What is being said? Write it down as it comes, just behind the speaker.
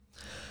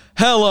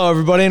Hello,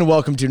 everybody, and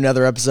welcome to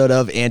another episode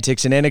of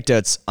Antics and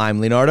Anecdotes.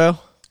 I'm Leonardo.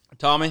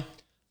 Tommy.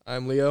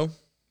 I'm Leo.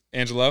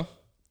 Angelo.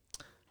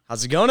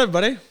 How's it going,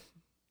 everybody? Another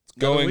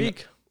Going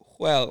week.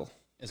 well.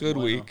 It's Good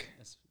bueno. week.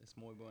 It's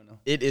muy bueno.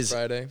 It is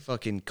Friday.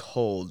 fucking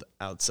cold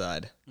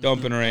outside.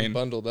 Dumping rain.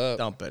 Bundled up.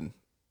 Dumping.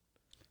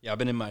 Yeah, I've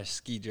been in my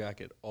ski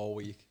jacket all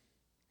week.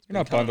 You're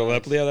not bundled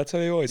up, Leo. That's how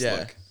you always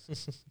Yeah. look.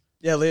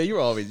 Yeah, Leo, you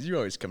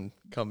always come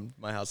to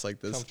my house like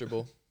this.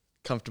 Comfortable.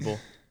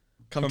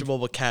 Comfortable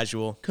but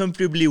casual.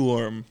 Comfortably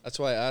warm. That's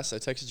why I asked. I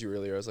texted you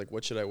earlier. I was like,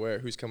 what should I wear?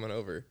 Who's coming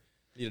over?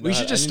 We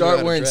should just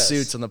start wearing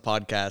suits on the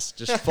podcast.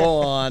 Just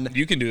full on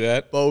You can do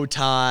that. bow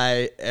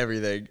tie,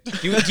 everything.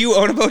 Do you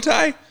own a bow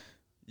tie?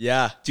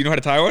 Yeah. Do you know how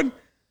to tie one?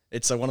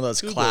 It's like one of those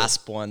Google.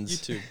 clasp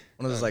ones. YouTube.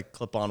 One of those like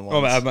clip-on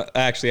Oh, ones. I'm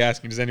actually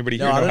asking. Does anybody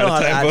No, here I know don't know how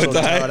to tie a bow actually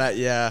tie? tie it.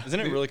 Yeah. Isn't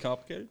it really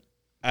complicated?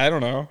 I don't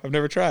know. I've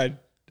never tried.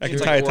 I can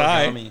It's tie like a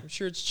tie. origami. I'm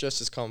sure it's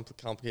just as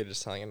complicated as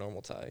tying a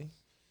normal tie.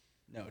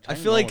 No, I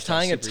feel like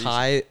tying a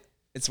tie,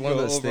 it's one of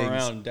those over, things.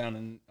 around, down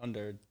and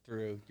under,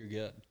 through. You're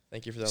good.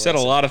 Thank you for that. Said a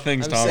lesson. lot of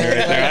things, I'm Tommy, saying,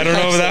 right there. I don't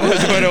know if that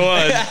was what it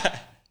was.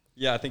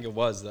 Yeah, I think it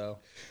was though.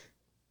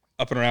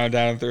 Up and around,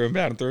 down and through, and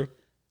down and through.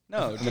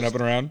 No, And then just up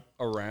and around.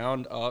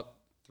 around, up,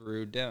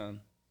 through, down.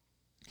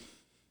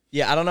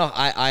 Yeah, I don't know.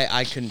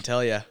 I couldn't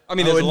tell you. I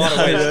mean, there's a lot of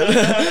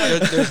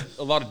ways. There's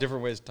a lot of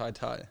different ways to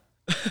tie.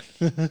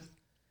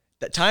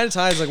 That tying a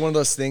tie is like one of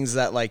those things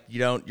that like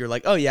you're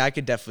like, oh yeah, I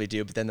could definitely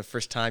do. But then the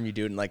first time you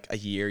do it in like a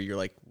year, you're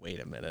like, wait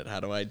a minute, how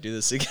do I do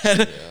this again?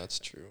 Yeah, that's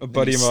true. A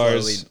buddy You of slowly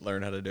ours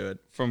learn how to do it.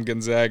 from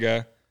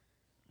Gonzaga,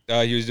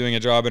 he was doing a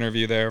job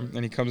interview there,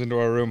 and he comes into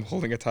our room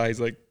holding a tie. He's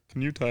like,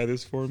 "Can you tie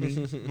this for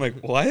me?" I'm like,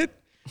 "What?"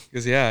 He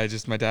goes, "Yeah,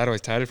 my dad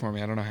always tied it for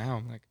me. I don't know how."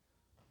 I'm like,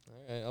 All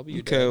right, I'll be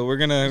your "Okay, dad. we're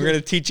gonna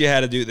teach you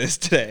how to do this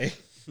today."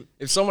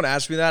 If someone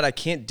asks me that, I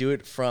can't do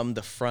it from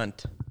the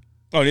front.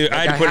 Oh, dude,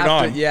 I had to put it have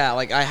on. yeah,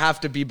 like I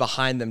have to be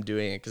behind them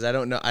doing it because I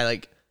don't know. I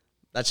like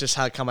that's just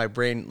how my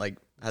brain like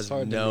has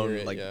hard to known mirror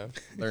it, like yeah.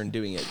 learn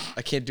doing it.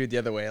 I can't do it the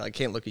other way. I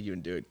can't look at you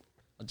and do it.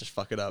 I'll just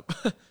fuck it up.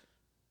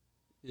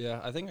 Yeah,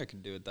 I think I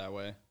could do it that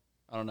way.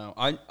 I don't know.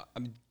 I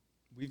mean,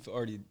 we've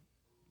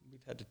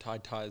had to tie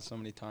ties so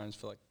many times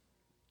for like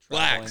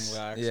traveling Wax.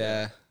 wax.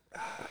 yeah,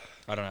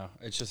 I don't know.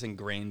 It's just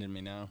ingrained in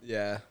me now.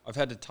 yeah. I've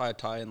had to tie a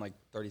tie in like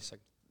 30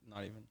 seconds. Not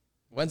even.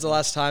 When's the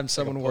last time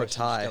someone wore a Push, you just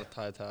tie? gotta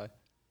tie a tie.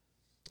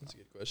 That's a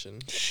good question.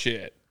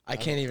 Shit. I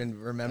can't even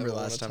remember Haven't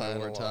worn last time I in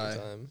wore a long tie.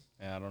 time.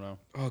 Yeah, I don't know.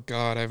 Oh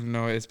God, I have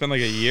no. It's been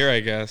like a year,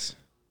 I guess.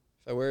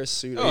 If I wear a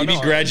suit, Oh, Maybe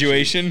no,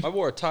 graduation I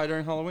wore a tie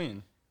during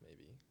Halloween.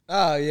 maybe.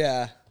 Oh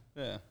yeah.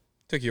 Yeah.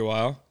 took you a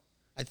while.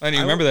 I didn't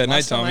even remember that night,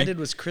 last time I Tommy. did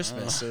was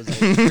Christmas, so it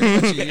was like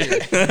pretty much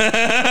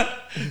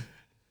a year.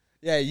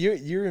 Yeah, you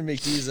and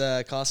McDee's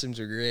costumes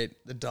are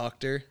great. The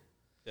doctor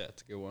Yeah,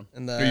 it's a good one.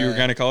 and the Are you a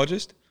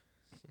gynecologist?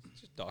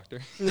 Just doctor.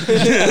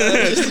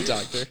 Just a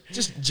doctor.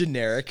 just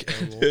generic.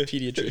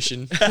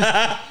 Pediatrician.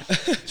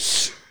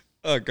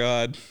 Oh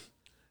God.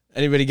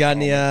 Anybody got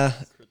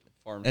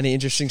Farm. any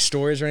interesting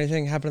stories or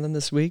anything happen to them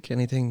this week?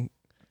 Anything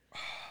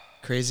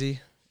crazy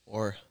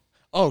or?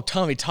 Oh,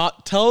 Tommy,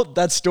 tell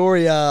that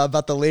story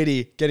about the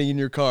lady getting in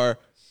your car.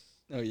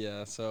 Oh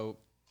yeah. So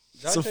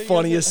It's the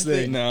funniest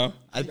thing. No.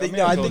 I think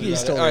told you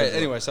he's about it. told All me right. about it.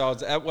 Anyway, so I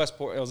was at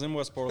Westport. I was in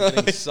Westport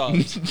getting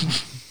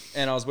subs,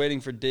 and I was waiting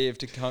for Dave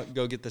to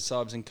go get the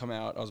subs and come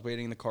out. I was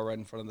waiting in the car right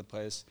in front of the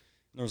place.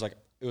 And there was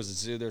it was a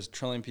zoo. There's a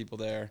trillion people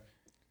there,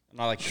 and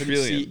I like couldn't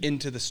see Trillion.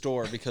 into the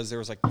store because there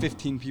was like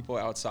 15 people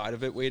outside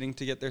of it waiting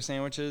to get their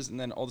sandwiches. And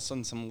then all of a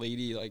sudden, some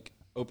lady like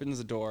opens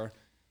the door,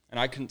 and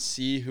I couldn't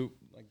see who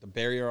the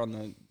barrier on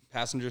the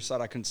passenger side.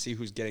 I couldn't see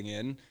who's getting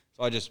in,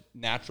 so I just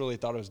naturally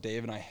thought it was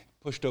Dave, and I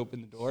pushed open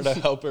the door to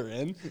help her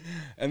in,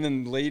 and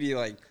then the lady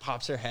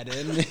pops her head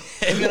in, and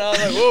then I was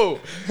like,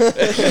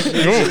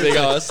 "Whoa!" Big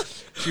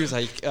ass. She was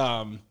like,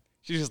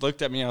 she just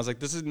looked at me. And I was like,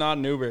 "This is not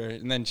an Uber."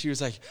 And then she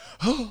was like,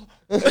 "Oh!"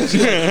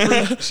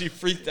 She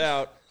freaked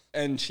out,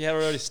 and she had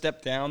already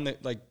stepped down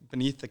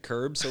beneath the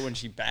curb. So when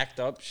she backed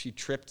up, she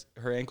tripped.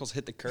 Her ankles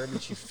hit the curb,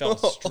 and she fell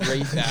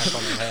straight back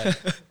on her head.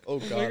 Oh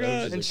God.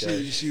 I hope And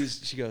she's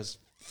okay. she goes,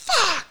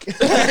 "Fuck!"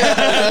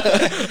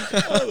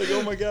 I was like,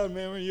 "Oh my God,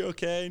 man, are you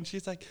okay?" And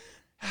she's like,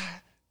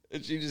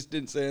 and she just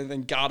didn't say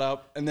anything. Got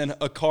up, and then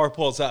a car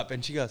pulls up,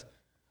 and she goes,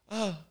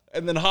 "Oh,"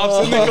 and then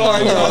hops in the car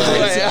and runs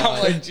away.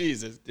 I'm like,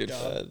 Jesus, dude.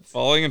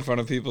 Falling in front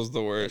of people is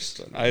the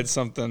worst. I had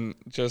something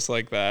just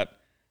like that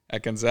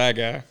at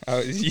Gonzaga.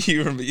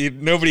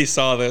 Nobody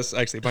saw this.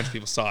 Actually, a bunch of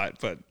people saw it,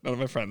 but none of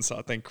my friends saw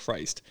it. Thank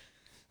Christ.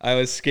 I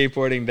was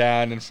skateboarding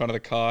down in front of the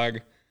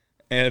COG,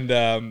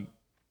 and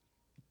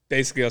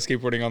basically I was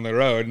skateboarding on the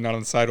road, not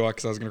on the sidewalk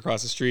because I was going to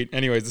cross the street.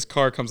 Anyways, this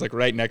car comes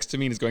right next to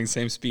me and is going the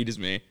same speed as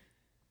me.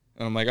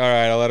 And I'm like, all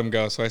right, I'll let him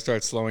go. So I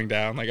start slowing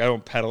down. I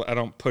don't pedal. I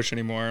don't push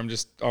anymore. I'm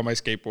just on my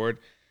skateboard.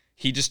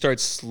 He just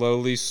starts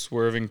slowly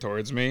swerving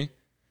towards me,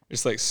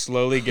 just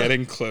slowly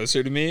getting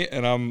closer to me.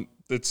 And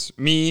it's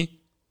me,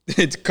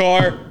 it's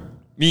car,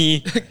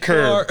 me,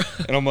 curb.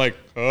 And I'm like,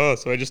 oh,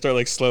 so I just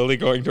start slowly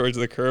going towards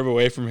the curb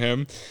away from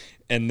him.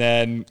 And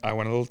then I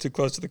went a little too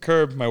close to the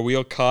curb. My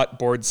wheel caught,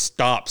 board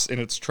stops in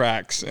its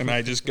tracks, and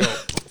I just go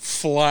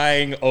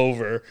flying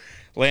over,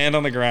 land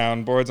on the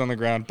ground, boards on the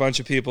ground, bunch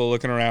of people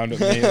looking around at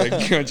me, like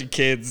a bunch of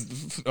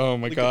kids. Oh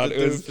my God.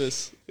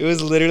 It was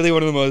literally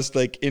one of the most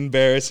like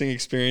embarrassing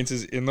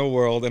experiences in the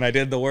world. And I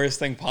did the worst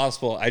thing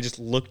possible. I just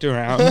looked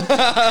around,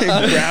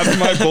 grabbed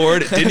my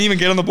board, didn't even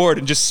get on the board,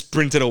 and just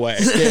sprinted away.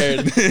 Scared.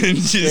 And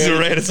just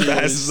ran as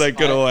fast as I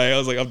could away. I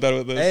was like, I'm done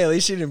with this. Hey, at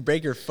least you didn't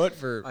break your foot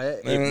for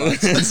 8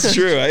 months. That's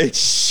true. I ate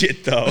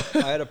shit though.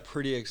 I had a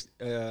pretty.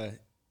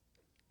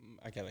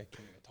 I can't even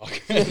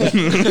talk.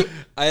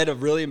 I had a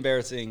really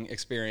embarrassing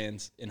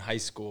experience in high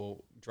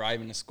school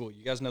driving to school.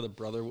 You guys know the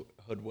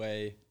Brotherhood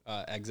Way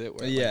exit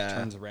where it like,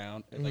 turns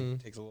around and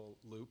like takes a little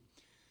loop.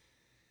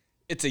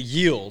 It's a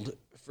yield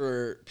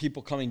for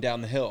people coming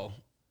down the hill.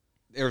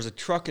 There was a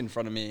truck in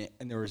front of me,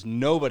 and there was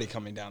nobody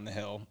coming down the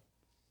hill.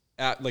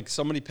 Like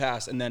somebody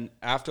passed, and then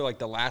after like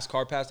the last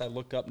car passed, I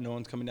look up, no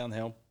one's coming down the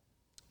hill.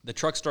 The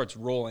truck starts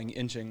rolling,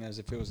 inching as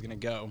if it was gonna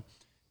go,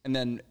 and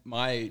then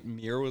my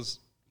mirror was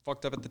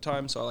fucked up at the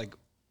time, so I like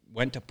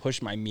went to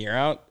push my mirror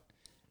out,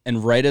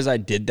 and right as I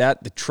did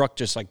that, the truck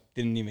just like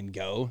didn't even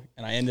go,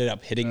 and I ended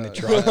up hitting the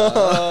truck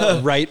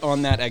right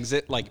on that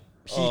exit, like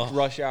peak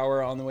rush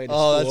hour on the way to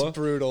school. Oh, that's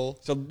brutal.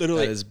 So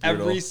literally That is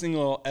brutal. every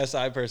single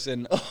SI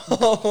person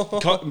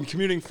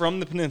commuting from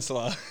the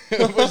peninsula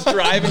was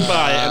driving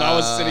by, and I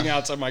was sitting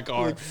outside my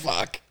car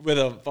with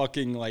a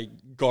fucking like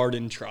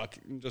garden truck.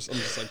 I'm just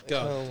like,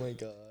 God. Oh my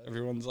God.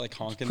 Everyone's like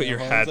honking. Put their your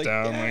horns, hat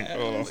down, like, yeah.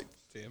 oh. I was like,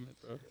 damn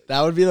it, bro.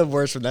 That would be the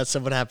worst when that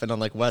stuff would happen on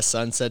like West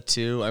Sunset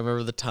too. I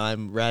remember the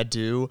time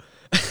Radu,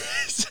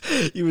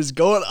 he was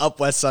going up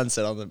West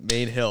Sunset on the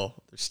main hill,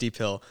 the steep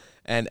hill,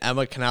 and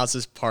Emma Canals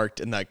is parked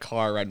in that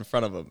car right in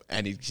front of him.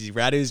 And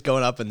Radu's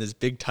going up in this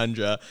big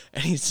Tundra,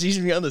 and he sees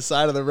me on the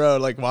side of the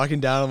road, like walking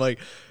down. I'm like,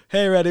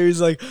 hey, Radu. He's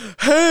like,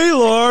 hey,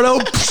 Lordo.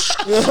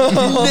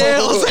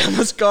 Nails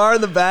Emma's car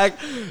in the back.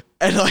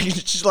 And like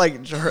she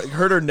like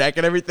hurt her neck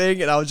and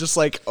everything, and I was just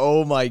like,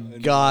 "Oh my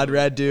God,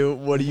 Radu,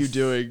 what are you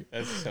doing?"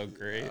 That's so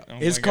great. Oh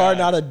His my car God.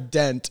 not a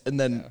dent, and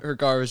then her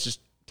car was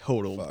just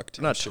totaled.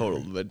 Not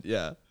totaled, but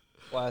yeah,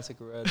 Classic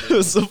red. it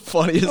was the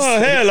funniest. Oh,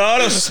 hey, a lot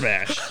of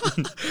smash.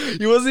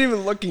 He wasn't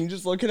even looking,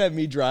 just looking at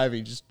me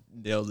driving, just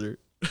nailed her.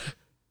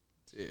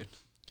 Dude.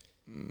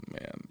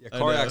 Man, Yeah, I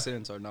car know.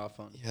 accidents are not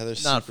fun. Yeah, they're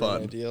Not super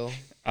fun. ideal.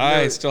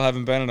 I still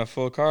haven't been in a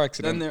full car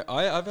accident. Then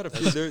I've had a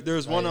few. There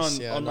was one Nice,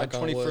 on, yeah, on my knock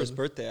on 21st wood.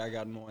 birthday. I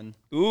got in one.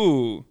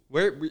 Ooh,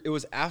 Where it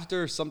was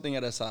after something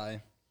at SI.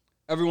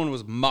 Everyone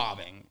was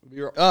mobbing.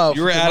 We were, Oh,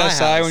 you were to at my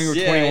SI house. when you were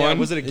yeah, 21? yeah.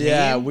 Was it a game?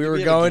 Yeah, we Did were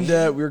have a going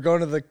game? to we're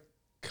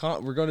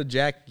going to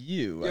Jack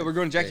U. Yeah, we're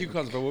going to Jack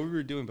Yukons, but what we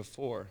were doing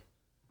before?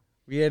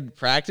 We had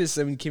practice,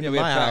 and we came Yeah, to we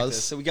my had practice.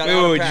 house. So we got Wait,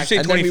 out of wait, did you practice. say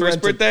And then we 21st went to-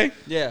 birthday?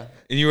 Yeah.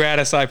 And you were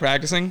at SI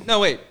practicing? No,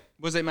 wait.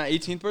 Was it my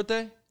 18th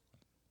birthday?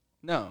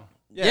 No.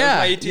 Yeah.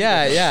 Yeah, it was my 18th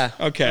yeah, birthday. yeah.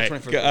 Okay,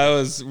 21st I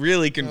was really I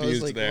was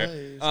confused like, there.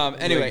 why?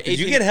 Anyway, Did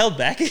you 18th get held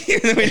back here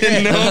that we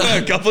didn't know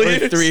about a couple Or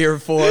years? 3 or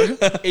 4.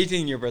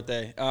 18-year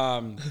birthday.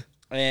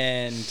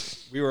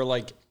 And we were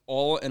like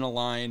all in a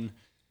line,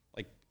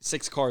 like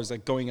 6 cars,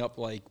 like going up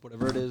like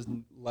whatever it is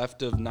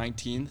left of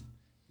 19th.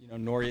 You know,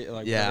 Nori.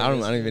 Like Yeah, whatever I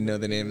it don't is. even know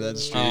the name of that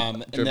street.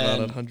 And Driven on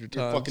then it 100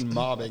 you're times. fucking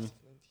mobbing,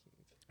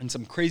 and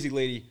some crazy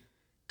lady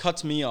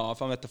cuts me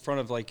off. I'm at the front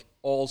of like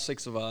all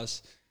 6 of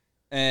us,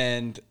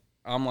 and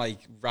I'm like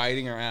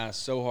riding her ass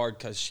so hard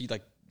because she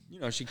like, you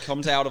know, she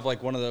comes out of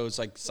like one of those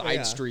like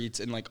side streets,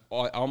 and like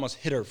I almost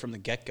hit her from the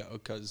get go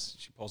because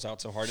she pulls out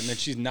so hard, and then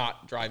she's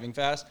not driving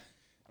fast.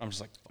 I'm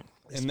just like, fuck.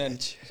 And then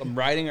so I'm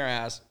riding her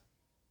ass,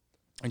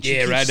 and she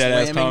Yeah, keeps ride that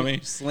ass,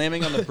 Tommy.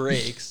 slamming on the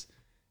brakes,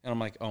 and I'm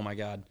like, oh my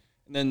God.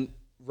 And then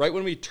right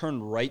when we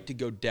turned right to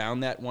go down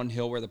that one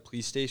hill where the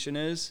police station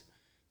is,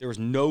 there was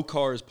no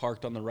cars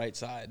parked on the right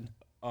side,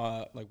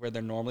 like where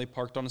they're normally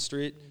parked on the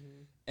street.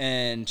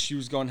 And she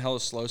was going hella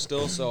slow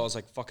still, so I was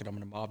like, fuck it, I'm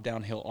going to mob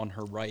downhill on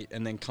her right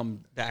and then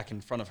come back in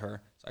front of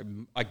her. So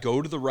I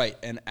go to the right,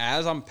 and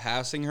as I'm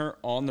passing her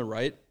on the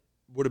right,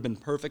 would have been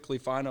perfectly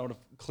fine. I would have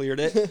cleared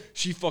it.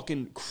 She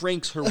fucking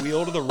cranks her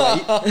wheel to the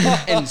right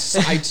and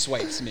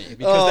sideswipes me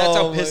because that's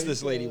how pissed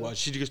this lady was.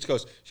 She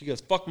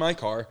goes, fuck my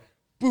car,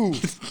 boom,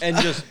 and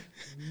just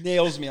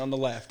nails me on the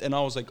left. And I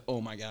was like,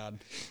 oh my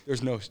God,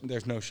 there's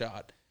no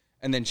shot.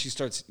 And then she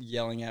starts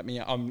yelling at me.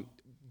 I'm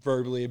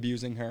verbally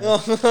abusing her.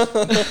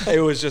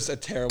 It was just a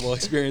terrible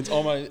experience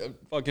on my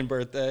fucking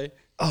birthday.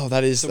 Oh,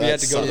 that is. So we had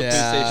to go to the police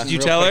station. Did you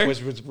real tell quick, her?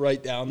 Which was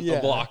right down Yeah.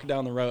 a block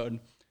down the road.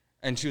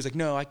 And she was like,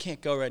 no, I can't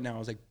go right now. I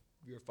was like,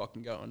 you're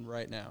fucking going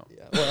right now.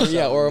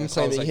 Yeah. Or I'm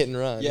So I was claiming like, hit and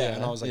run. Yeah,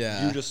 and I was like,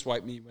 Yeah. you just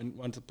swiped me.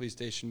 Went to the police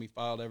station. We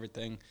filed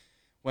everything.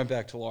 Went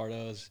back to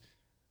Lardo's.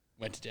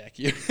 Went to Jack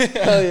U. Oh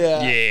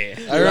yeah. Yeah.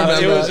 I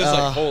remember It was just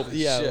that. like, holy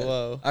Yeah. shit.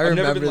 Whoa. I I've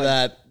never remember been,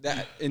 like,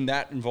 that.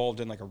 that involved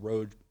in like a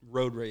road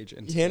rage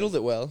incident. You handled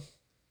it well.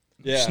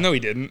 Yeah. No, he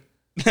didn't.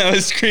 I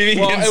was screaming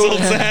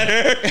insults at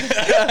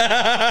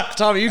her.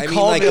 Tommy, you I mean,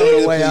 called like me on going to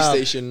the the way police up.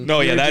 station. No,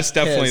 you yeah, were that's just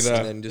definitely pissed the-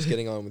 and then just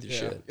getting on with your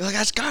shit. You're like, I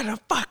just got in a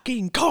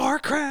fucking car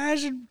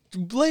crash and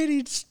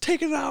lady's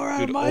taking an hour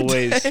out of Dude, my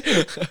always.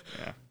 day.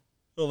 Yeah.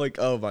 I'm like,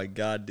 oh my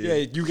god, dude. Yeah,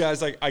 you guys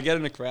like I get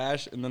in a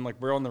crash and then like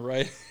we're on the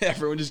right,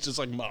 everyone is just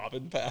like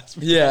mobbing past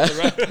me. Yeah. On the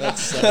right.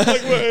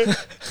 Like,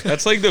 what?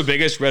 That's like the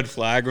biggest red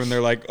flag when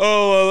they're like,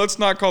 "Oh, let's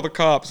not call the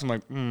cops." I'm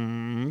like,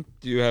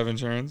 "Do you have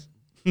insurance?"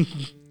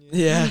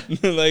 Yeah.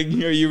 Like,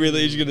 are you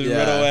really just gonna Yeah.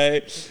 run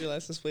away? Your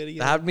license plate again.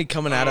 That had me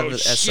coming out of the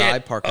SI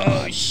parking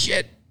lot. Oh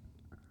shit!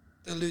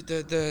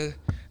 The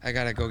I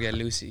gotta go get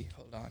Lucy.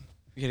 Hold on.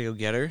 You gotta go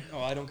get her?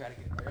 No, I don't gotta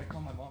get her. I gotta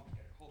call my mom.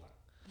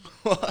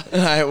 Hold on. All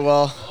right,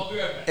 well, I'll be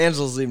right back.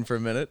 Angela's leaving for a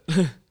minute.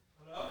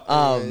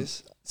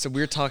 Anyways. So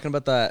we were talking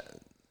about that.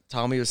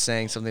 Tommy was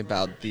saying something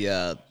about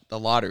the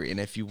lottery, and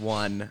if you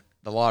won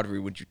the lottery,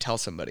 would you tell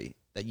somebody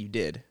that you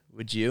did?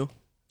 Would you?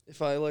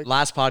 If I like,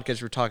 Last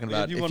podcast we were talking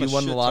about if you a won shit the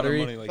ton of lottery,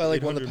 money, if I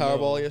like won the 800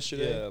 Powerball mil,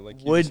 yesterday, yeah,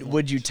 like you just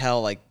would you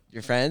tell like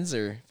your friends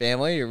or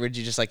family, or would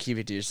you just like keep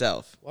it to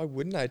yourself? why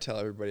wouldn't I tell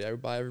everybody? I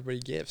would buy everybody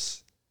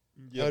gifts.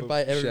 Yeah, I would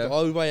buy Chef.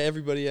 I would buy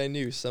everybody I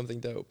knew something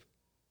dope.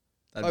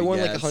 That'd I be won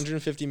like gas.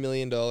 $150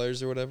 million or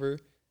whatever.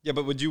 Yeah,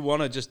 but would you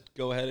want to just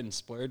go ahead and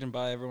splurge and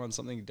buy everyone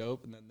something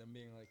dope, and then them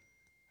being like,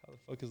 "How the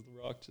fuck is The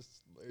Rock just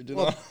splurging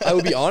Well, on?" I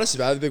would be honest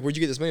about it. I'd be like, where'd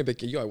you get this money? I'd be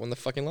like, yo, I won the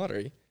fucking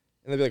lottery.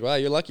 And they'd be like, wow,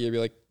 you're lucky. I'd be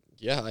like,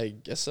 yeah, I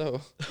guess so.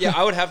 Yeah,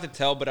 I would have to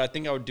tell, but I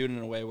think I would do it in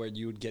a way where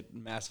you would get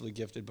massively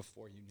gifted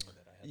before you knew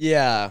that I had.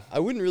 Yeah, I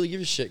wouldn't really give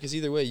a shit because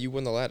either way, you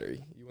won the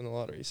lottery. You won the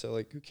lottery. So,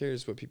 like, who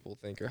cares what people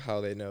think or how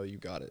they know you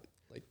got it?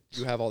 Like,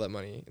 you have all that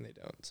money and they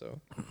don't.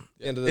 So, at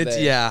the end of the it's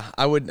day,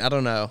 I would. I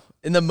don't know.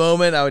 In the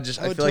moment, I would just.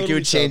 I I, would feel like it totally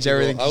would change tell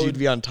people. everything I because would- you'd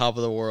be on top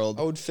of the world.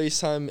 I would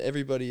FaceTime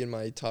everybody in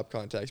my top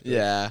contacts. Be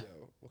Yeah. Like,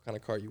 yo, what kind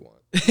of car you want?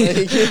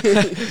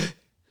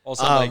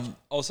 Like,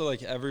 Also,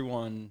 like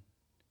everyone,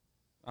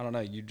 I don't know.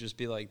 You'd just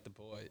be like the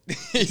boy.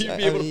 You'd be I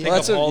able to mean- pick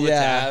That's up what- all the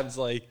yeah. tabs.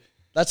 Like,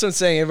 That's what I'm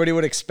saying. Everybody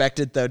would expect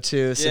it though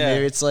too. So Yeah.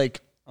 maybe it's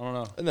like I don't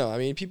know. no, I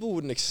mean, people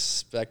wouldn't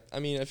expect. I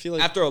mean, I feel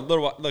like After a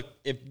little while, look,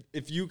 if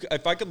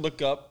I could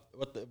look up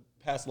what the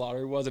past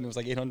lottery was and it was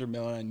like 800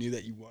 million, I knew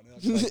that you won it.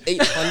 I'd be like,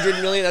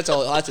 800 million. That's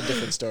all. That's a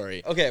different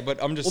story. okay,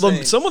 but I'm just Well,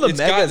 saying. some of the it's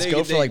megas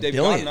go for, like, they've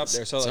gotten billions up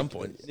there. So at some like,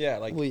 point. Yeah,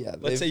 like Well, yeah,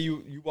 let's say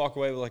you walk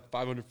away with like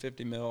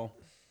 550 mil,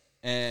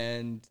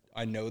 and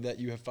I know that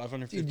you have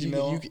 550 Dude,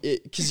 mil.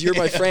 because you're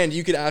my friend,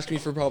 you could ask me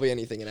for probably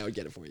anything and I would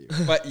get it for you.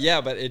 But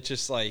yeah, but it's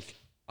just like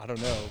I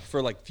don't know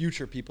for like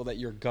future people that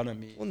you're gonna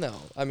meet. Well, no,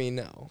 I mean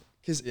no,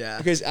 because Yeah.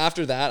 because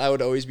after that, I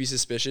would always be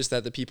suspicious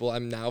that the people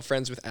I'm now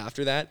friends with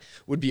after that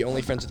would be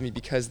only friends with me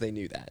because they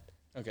knew that.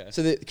 Okay.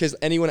 So because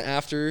anyone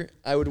after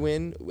I would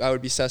win, I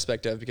would be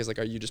suspect of because like,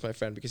 are you just my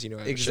friend because you know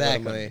I have a shitload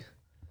of money? exactly.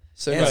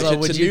 So And no, so to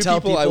would new you tell I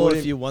people if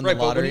wouldn't- you won Right, the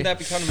but lottery? wouldn't that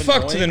be kind of Fuck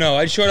annoying? to the no.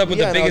 I showed up with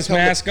Yeah, the and I would biggest tell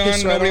them to mask on.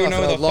 piss right Nobody would off, know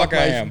and who I'd the lock fuck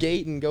I my am.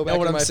 gate and go back No,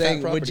 what to I'm my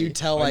saying, fat would you property.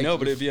 tell like I know,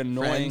 but your it'd be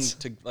annoying friends?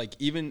 to like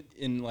even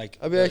in like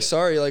I'd be like,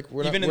 sorry, like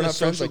we're even not, in we're the not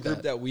friends social like group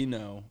that. that we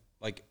know,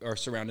 like are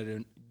surrounded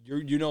in.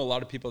 You know a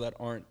lot of people that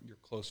aren't your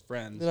close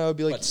friends. Then I would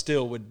be like- but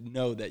still would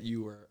know that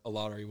you were a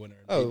lottery winner.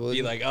 Oh, They'd well,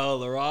 be then- like, oh,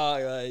 the Rock.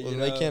 Like, Well, you then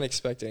know. they can't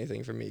expect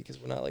anything from me because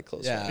we're not like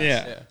close Yeah. friends.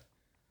 Yeah. Yeah.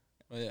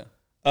 Well,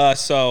 yeah.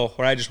 So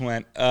where I just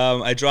went,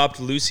 I dropped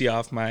Lucy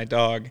off, my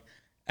dog,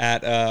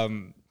 at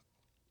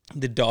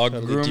the dog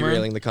Totally groomer.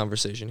 derailing the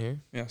conversation here.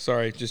 Yeah,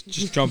 sorry, just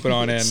jumping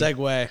on in.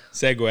 Segway.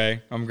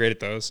 Segue. I'm great at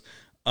those.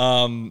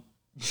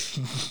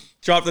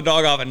 Dropped the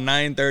dog off at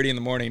 9:30 in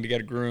the morning to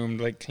get it groomed,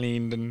 like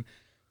cleaned and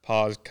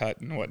paws cut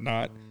and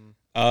whatnot.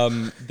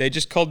 They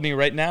just called me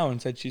right now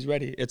and said she's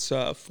ready. It's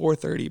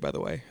 4:30, by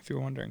the way, if you're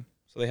wondering.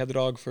 So they had the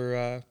dog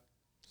for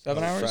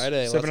 7 hours,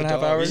 Friday, lots 7.5 of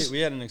dogs. hours. We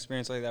had an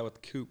experience like that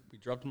with Coop. We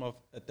dropped him off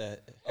at the hair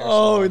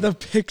Oh, salon the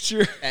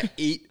picture. at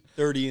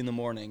 8:30 in the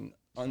morning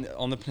on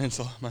the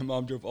peninsula. My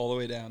mom drove all the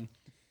way down.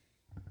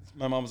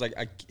 My mom was like,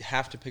 I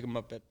have to pick him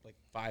up at like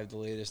 5 the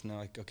latest, and they're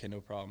like, okay,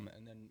 no problem.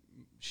 And then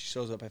she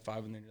shows up at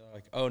 5, and they're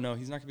like, oh no,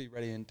 he's not gonna be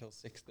ready until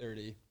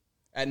 6:30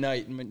 at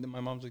night. And my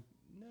mom's like,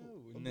 no.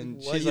 And then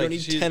What? she's You like, don't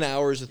need 10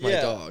 hours with my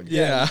yeah, dog.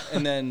 Yeah.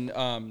 And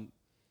then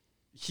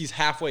he's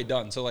halfway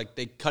done. So like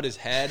they cut his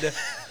head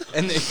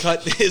and they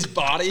cut his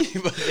body,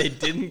 but they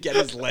didn't get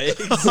his legs.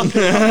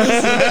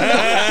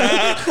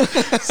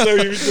 So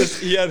he was just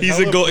He's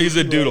a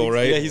poofy doodle, legs.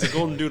 right? Yeah, he's a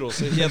golden doodle.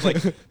 So he had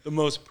like the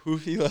most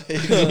poofy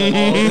legs of all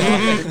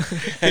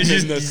time. And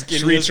He's then the just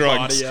tree skinniest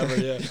trunks. body ever.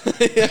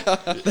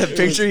 Yeah. The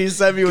picture he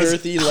sent me was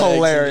Girthy legs and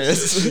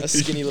hilarious. just a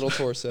skinny little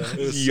torso. It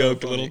was so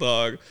Yoked funny. little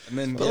dog. And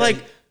then But like,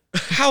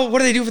 what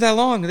do they do for that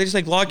long? They just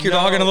like lock your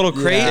dog in a little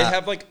crate? They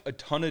have like a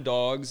ton of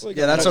dogs.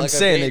 Yeah, that's what I'm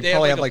saying. They they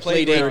probably have have like like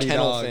a play 30 date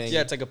kennel dogs. thing.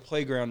 Yeah, it's like a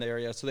playground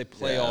area, so they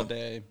play Yeah. all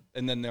day,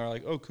 and then they're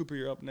like, "Oh, Cooper,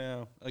 you're up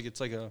now." Like it's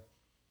like a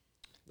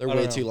They're I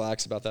don't way know. too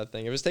lax about that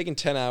thing. If it's taking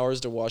 10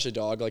 hours to wash a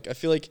dog, like I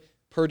feel like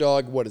per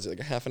dog, what is it, like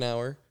a half an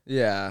hour?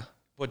 Yeah.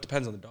 well, it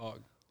depends on the dog.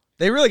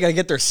 They really got to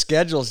get their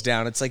schedules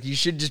down. It's like you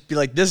should just be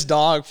like this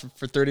dog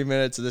for 30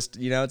 minutes of this.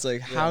 It's like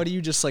how do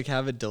you just like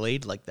have it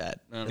delayed like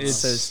that? It's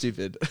so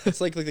stupid. It's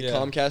like the Yeah.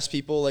 Comcast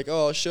people, like,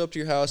 oh, I'll show up to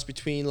your house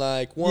between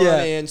like 1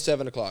 Yeah. and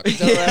 7 o'clock. Is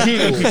that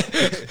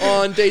right? Cool.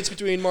 On dates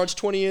between March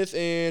 20th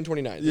and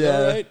 29th. Is that Yeah.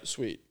 all right?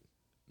 Sweet.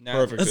 Now,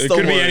 Perfect. That's It the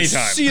could be worst.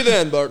 anytime. See you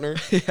then, partner.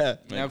 Yeah.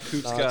 Now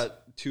Coop's Not.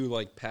 got 2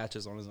 like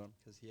patches on his arm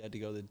because he had to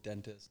go to the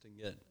dentist and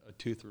get a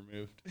tooth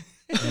removed.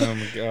 Oh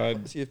my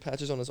god. Does he have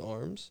patches on his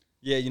arms?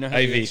 Yeah, you know how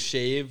IV. they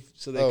shave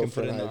so they Oh, can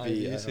for put an in the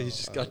IV, IV. I So he's know.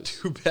 just got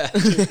 2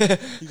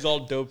 patches. He's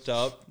all doped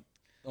up.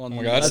 Oh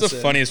my god, that's the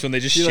funniest when they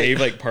just shave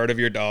like part of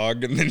your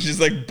dog and then just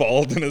like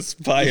bald in a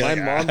spot. You're My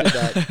like, mom "Ah." did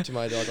that to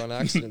my dog on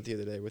accident the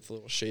other day with the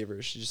little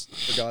shaver. She just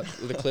forgot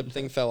the clip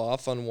thing fell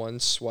off on one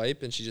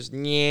swipe, and she just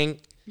nyang,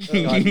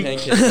 got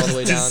pancakes all the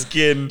way To down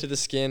skin. to the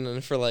skin,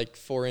 and for like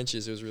 4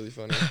 inches. It was really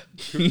funny.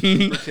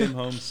 Cooper came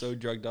home so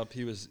drugged up.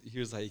 He was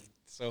like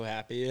so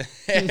happy,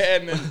 and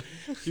then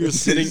he was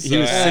sitting. He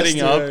was So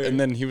sitting up, happy. and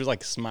then he was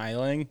like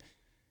smiling,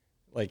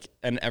 like.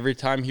 And every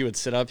time he would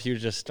sit up, he would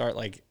just start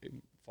like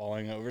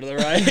falling over to the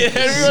right.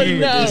 Everybody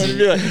knows. He'd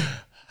be like,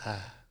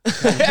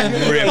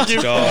 Ripped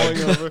keep dog.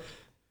 falling over.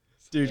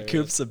 Dude,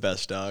 Coop's the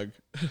best dog.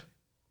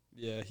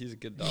 Yeah, he's a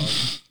good dog.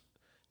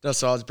 No,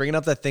 so I was bringing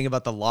up that thing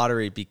about the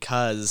lottery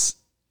because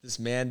this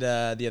man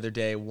the other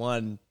day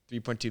won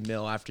 3.2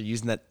 mil after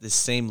using this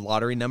same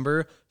lottery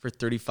number for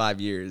 35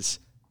 years.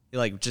 He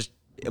like just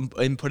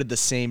inputted the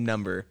same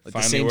number, like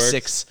Finally the same works.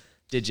 6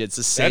 digits,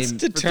 the same That's for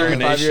 35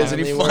 determination. years,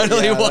 and he Finally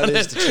finally worked. won that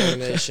is it.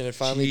 determination. It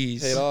finally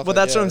Jeez. paid off. Well, I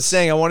that's what I'm guess.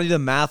 saying. I want to do the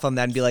math on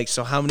that and be like,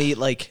 so how many,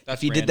 like, That's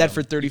if you did that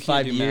random. for You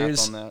can't 35 do math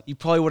years, on that. you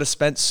probably would have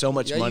spent so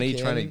much Yeah, you money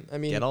can. trying to I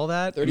mean, get all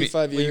that.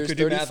 35 well, you years, could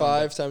do math on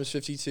 35 that. times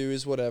 52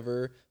 is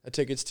whatever. A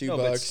ticket's $2. No,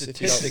 but If you don't-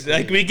 statistically-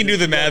 Like we can do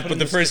the math, put but in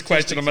the the first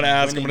question I'm gonna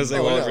ask, I'm gonna say,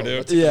 Oh, "Well, no, ever do."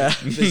 that's Yeah.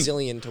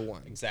 bazillion to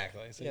 1.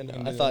 Exactly. So Yeah, you no,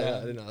 can I do thought. that. I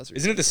didn't know. That's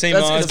Isn't it the same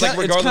That's, odds? it's, like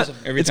kind, regardless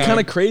of every it's time. kind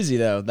of crazy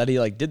though that he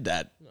like did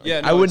that.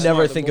 Yeah, I no, would it's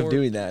never not. think of More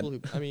doing that. people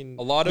who- I mean,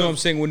 A lot No, I'm of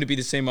saying wouldn't it be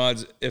the same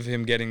odds of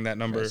him getting that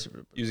number,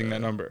 using that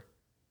number?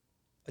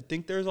 I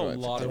think there's a Right, for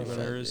lot of 35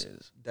 winners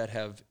days. that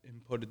have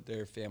inputted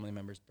their family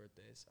members'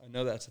 birthdays. I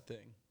know that's a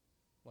thing.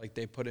 Like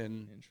they put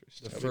in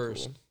the That'd be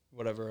first cool.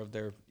 whatever of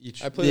their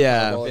each. I play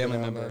Yeah. Powerball every Family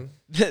now and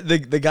member.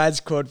 then. The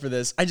guy's quote for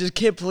this: "I just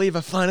can't believe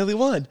I finally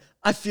won.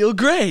 I feel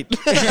great."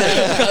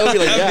 I would be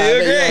like, yeah, feel I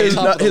bet you're on great.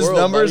 top of the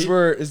world,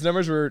 buddy. His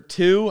numbers were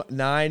 2,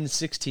 9,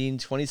 16,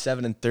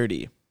 27, and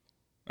 30.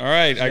 All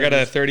right, I got a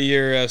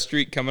 30-year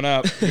streak coming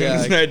up.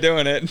 Yeah. Start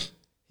doing it.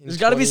 There's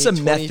got to be some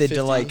 20, method to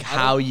 50. like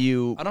how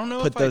you I don't know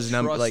put if those I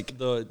numbers trust like.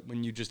 the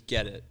when you just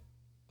get it.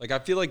 Like I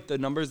feel like the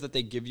numbers that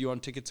they give you on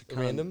tickets are kind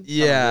Random?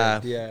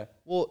 Yeah. Yeah.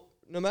 Well,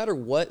 no matter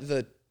what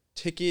the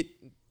ticket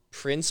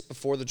prints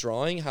before the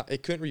drawing,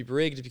 it couldn't be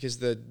rigged because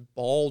the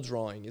ball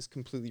drawing is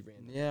completely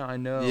random. Yeah, I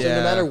know. So Yeah.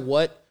 no matter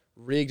what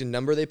rigged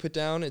number they put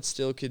down, it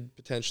still could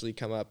potentially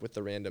come up with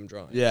the random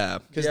drawing. Yeah.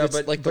 Because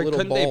it's like the little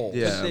couldn't ball.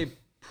 They, Yeah. couldn't they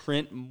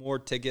print more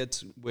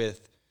tickets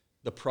with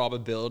the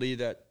probability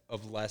that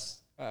of less?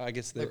 I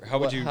guess. Like How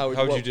would what- you how-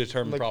 how would you what-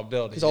 determine like,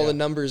 probability? Because all Yeah. the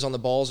numbers on the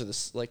balls are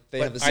this, like they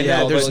have the I same know, Yeah,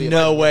 there's probability.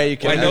 no way you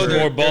can. I know ever-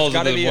 more balls There's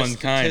gotta of be the a one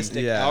kind.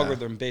 statistic Yeah.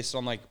 algorithm based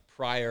on like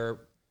prior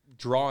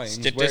drawings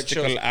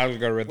Statistical where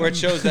algorithm. it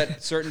shows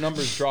that certain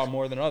numbers draw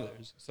more than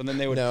others. So then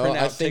they would No, print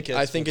out I think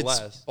tickets with it's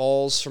less.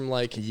 balls from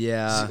like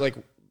Yeah. like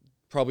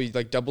probably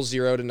like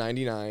 00 to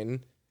 99,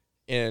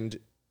 and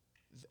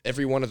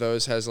every one of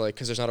those has like,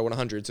 because there's not a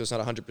 100, so it's not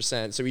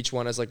 100%. So each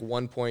one has like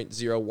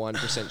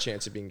 1.01%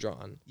 chance of being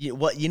drawn. You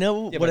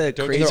know Yeah, what but a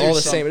don't- crazy. They're all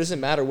the some- same. It doesn't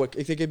matter what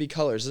if they could be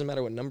colors. It doesn't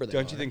matter what number they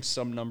are. Don't you think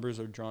some numbers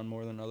are drawn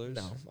more than others?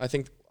 No, I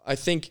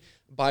think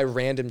by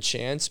random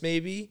chance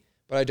maybe,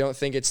 but I don't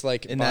think it's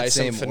like In by that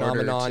some same order,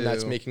 phenomenon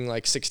that's too. making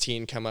like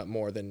 16 come up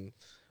more than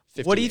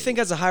 50. What do you think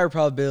has a higher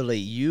probability?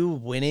 You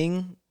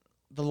winning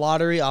the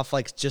lottery off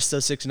like just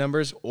those 6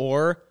 numbers,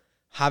 or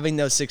having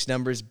those 6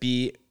 numbers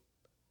be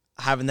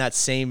having that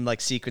same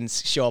like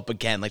sequence show up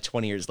again like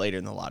 20 years later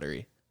in the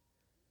lottery?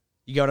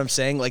 You get what I'm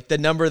saying? Like the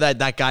number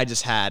that guy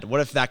just had,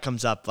 what if that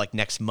comes up like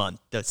next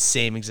month, the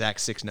same exact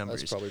 6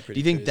 numbers? probably Do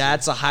pretty you think crazy.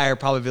 that's a higher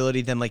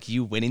probability than like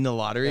you winning the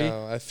lottery?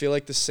 No, I feel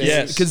like the same.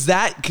 Yes. Because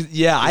I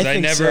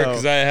think never, so.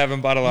 because I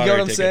haven't bought a know lottery what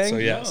I'm ticket. saying? So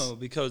yes, No,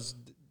 because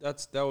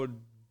that would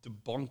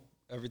debunk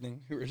everything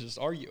we were just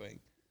arguing.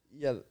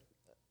 Yeah, I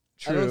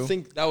True. don't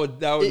think That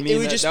would it mean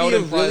would that just that be would a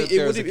imply really that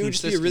there it was would a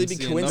just be a really big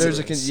consistency in coincidence.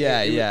 numbers.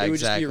 yeah, It would- yeah, it would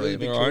just be a exactly. really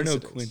big there are no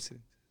coincidence. coincidences.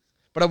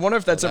 But I wonder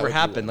if that's that ever would be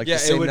happened, cool. like Yeah,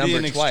 the it same would be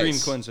number an twice.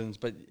 extreme coincidence,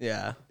 but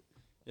Yeah,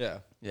 yeah,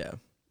 yeah.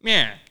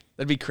 Yeah.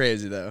 That'd be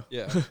crazy though.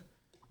 yeah,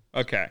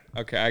 Okay.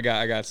 I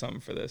got something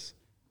for this.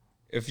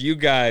 If you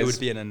guys, it would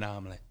be an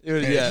anomaly.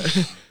 Yeah.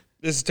 this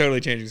is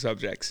totally changing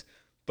subjects,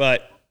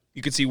 but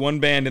you could see one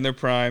band in their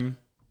prime,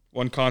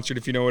 one concert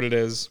if you know what it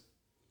is.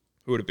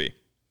 Who would it be?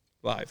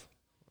 Live,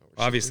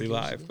 obviously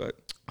live, but.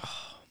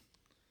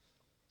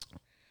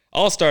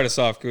 I'll start us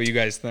off. What do you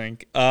guys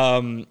think?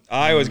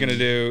 I was gonna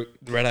do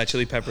the Red Hot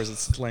Chili Peppers at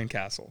Slane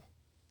Castle.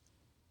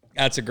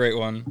 That's a great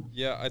one.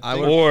 Yeah, I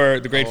think would- Or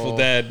the Grateful Oh.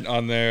 Dead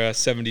on their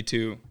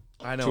 72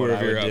 I know tour what of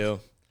I would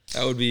Europe. do.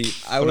 That would be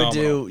I would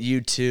phenomenal.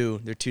 do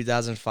U2, their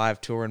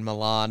 2005 tour in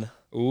Milan.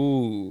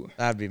 Ooh.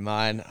 That'd be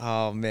mine.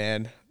 Oh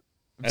man,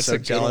 I'm That's so a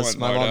good jealous. one,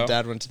 My mom Mardo. and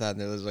dad went to that,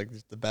 and it was like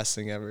the best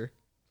thing ever.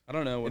 I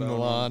don't know what In I Milan.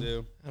 want to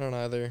do I don't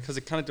either. because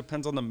it kind of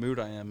depends on the mood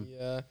I am.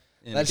 Yeah.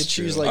 in. I could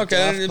choose true. like Okay,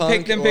 Daft then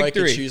Punk, pick or I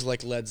could three. choose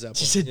like Led Zeppelin.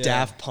 She said Yeah.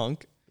 Daft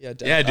Punk. Yeah,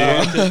 Yeah,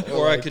 Daft dude.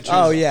 Or I could choose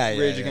Oh, yeah,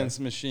 Rage yeah. Against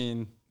the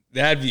Machine.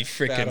 That'd be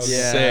freaking Battle.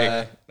 sick.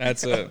 Yeah.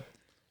 That's a.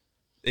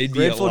 They'd be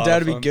Grateful a lot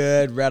Dead of would be fun.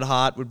 good. Red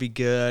Hot would be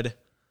good.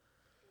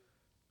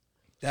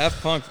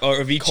 Daft Punk or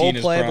Avicii in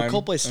his Coldplay, prime.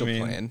 but Coldplay's still I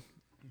mean, playing.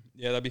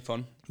 Yeah, that'd be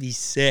fun. Be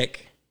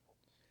sick.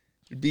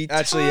 It'd be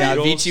Actually, yeah,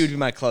 Beatles. Avicii would be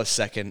my close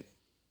second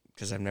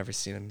because I've never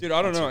seen him. Dude,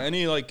 I don't know.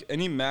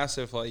 Any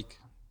massive, like,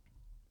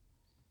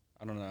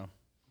 I don't know.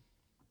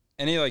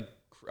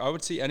 I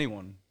would see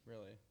anyone,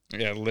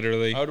 really. Yeah,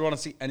 literally. I would want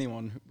to see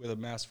anyone with a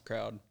massive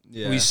crowd.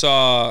 Yeah. I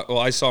saw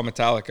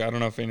Metallica. I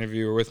don't know if any of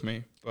you were with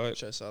me,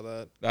 but I saw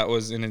that. that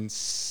was an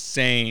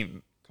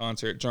insane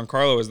concert.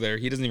 Giancarlo was there.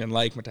 He doesn't even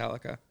like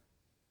Metallica.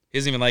 He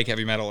doesn't even like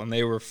heavy metal, and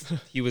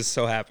he was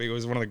so happy. It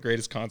was one of the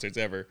greatest concerts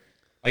ever.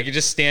 Like you're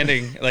just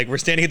standing, like we're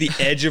standing at the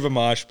edge of a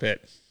mosh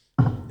pit,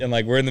 and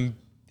like we're in the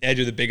edge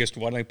of the biggest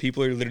one. Like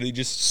people are literally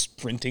just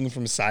sprinting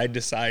from side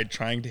to side,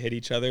 trying to hit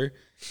each other.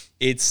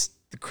 It's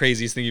the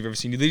craziest thing you've ever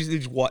seen.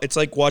 It's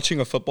like watching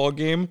a football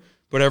game,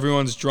 but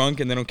everyone's drunk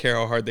and they don't care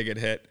how hard they get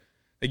hit.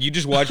 Like you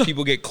just watch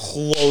people get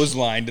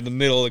clotheslined in the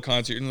middle of the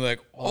concert, and they're like,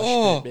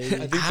 "Oh!"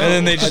 And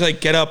then they just like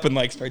get up and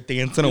like start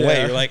dancing away.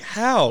 You're like,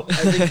 "How?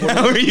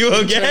 How are you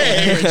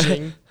okay?"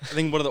 Hemorrhaging. I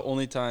think one of the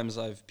only times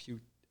I've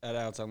puked at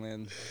Outside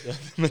Land.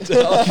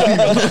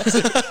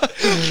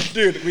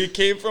 Dude, we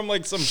came from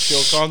like some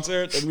chill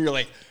concert and we were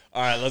like,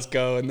 all right, let's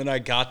go. And then I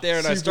got there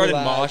and I Super started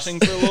relaxed.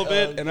 moshing for a little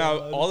bit. And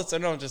all of a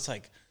sudden I was just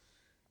like,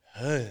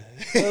 I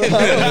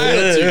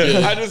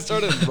just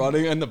started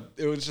running and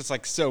it was just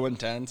like so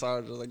intense. I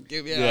was just like,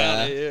 get me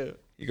out of here.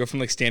 You go from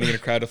like standing in a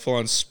crowd to full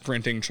on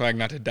sprinting, trying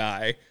not to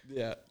die.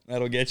 Yeah.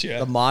 That'll get you.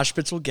 The mosh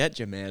pits will get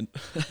you, man.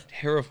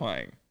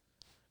 Terrifying.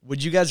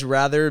 Would you guys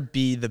rather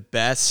be the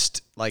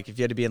best, like if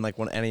you had to be in like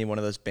any one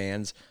of those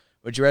bands,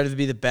 would you rather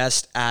be the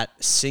best at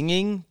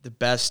singing, the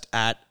best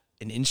at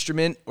an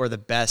instrument, or the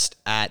best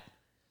at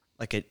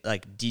like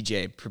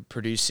DJ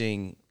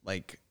producing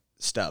like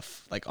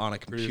stuff like on a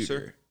computer?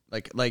 Producer?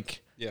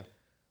 Like Yeah.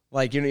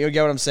 like you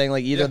get what I'm saying?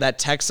 Like either Yeah. that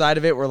tech side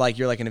of it where like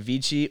you're like an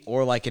Avicii,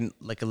 or like a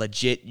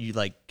legit you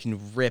like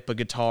can rip a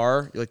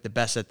guitar, you're like the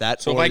best at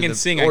that. So if or I you're can the-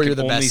 sing, or I you're can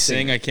the only best sing.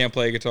 singer. I can't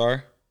play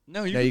guitar.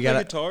 No, you No, can you play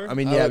gotta. guitar. I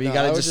mean, I yeah, would but you not. I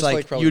gotta would just just, like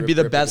like, probably you'd be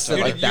the rip a best at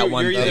guitar. like that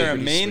one. You're either that'd a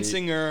be main sweet.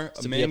 singer,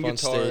 a To be main up on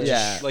guitar, stage.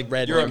 Yeah, like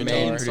red you're a guitar,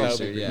 main producer,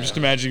 something. yeah. Just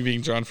imagine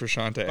being John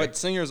Frusciante. But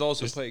singers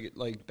also play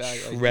like back.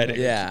 Like,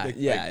 Shredding. Yeah, like-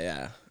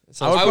 yeah.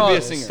 I would be a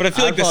probably- singer. But I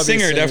feel I'd like the probably be a singer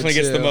singer definitely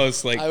gets the too.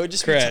 most like I would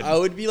just cred. I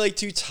would be like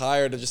too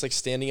tired of just like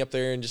standing up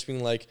there and just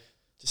being like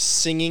just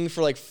singing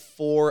for like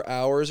 4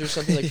 hours or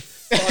something. Like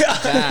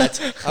fuck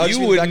that. I would You just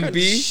in the wouldn't background,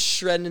 be? just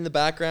shredding in the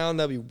background.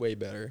 That'd be way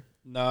better.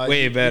 Nah,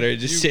 Way you- better.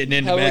 Just sitting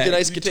in the Have like a back.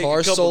 nice You take guitar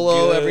a couple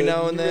solo good, every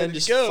now and you're then. ready to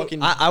Just go.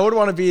 fucking. I would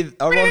want to be.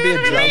 I would want to be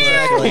a drummer.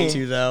 I feel like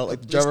too though.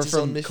 Like the drummer blisters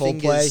on from my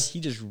Coldplay, fingers. he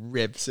just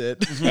rips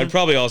it. I'd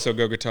probably also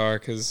go guitar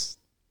because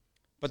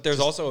But there's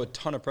also a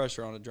ton of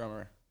pressure on a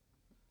drummer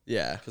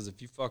yeah. because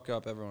if you fuck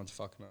up, everyone's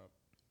fucking up.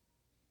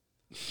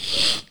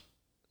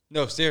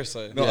 No,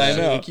 seriously. No, Yeah, I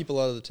know. we keep a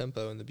lot of the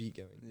tempo and the beat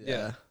going.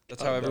 Yeah,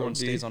 that's Oh, how that everyone would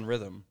be- stays on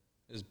rhythm.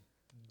 Is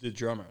the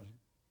drummer.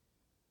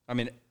 I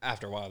mean,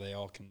 after a while, they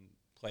all can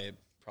play it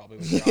probably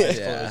with their eyes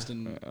Yeah. closed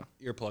and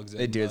earplugs in.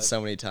 They do it but-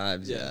 so many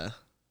times. Yeah. Yeah.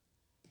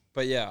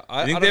 But yeah, You think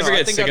I they don't ever know. I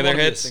get think sick I'd of their wanna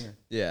be a hits? singer.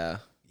 Yeah.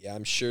 Yeah,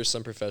 I'm sure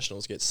some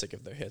professionals get sick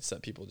of their hits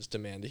that people just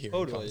demand to hear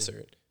Totally. in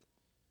concert.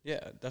 Yeah,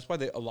 that's why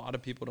a lot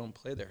of people don't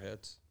play their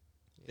hits.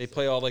 They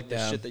play all like the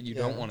Yeah. shit that you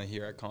Yeah. don't want to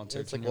hear at concerts.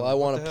 It's like, and you're well, I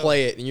what want the to hell?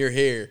 play it, and you're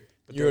here.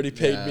 You already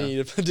paid yeah.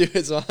 me to do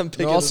it, so I'm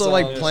picking. They're also the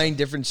like song. playing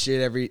different shit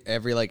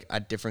every like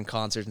at different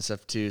concerts and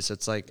stuff too. So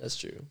it's like That's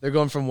true. they're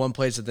going from one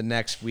place to the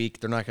next week.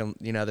 They're not gonna,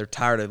 they're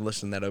tired of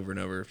listening to that over and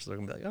over. So they're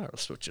gonna be like, all right,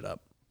 let's switch it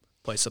up,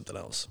 play something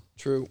else.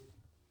 True.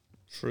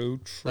 true.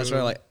 That's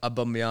why like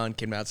Above and Beyond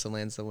came out to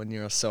Lanza one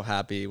year. I was so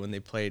happy when they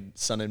played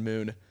Sun and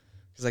Moon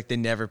because like they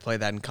never play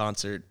that in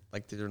concert.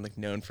 Like they're like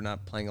known for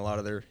not playing a lot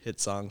of their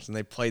hit songs, and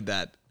they played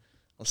that.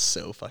 I was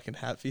so fucking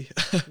happy.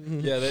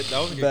 Yeah, that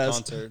was a good Best.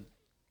 concert.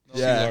 That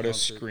was Yeah. a good Lardo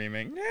concert.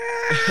 screaming.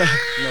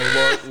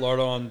 Lord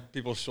on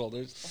people's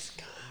shoulders.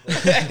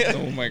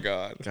 Oh my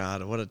god.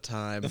 God, what a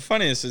time. The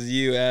funniest is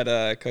you at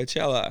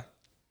Coachella.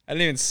 I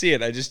didn't even see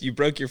it. You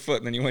broke your foot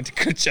and then you went to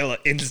Coachella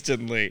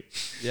instantly.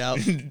 Yeah,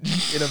 in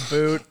a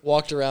boot.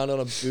 Walked around on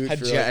a boot Had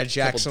for Ja- like a had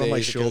Jackson couple on my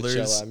days at shoulders,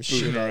 Coachella. I'm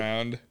Booting sure I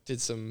around.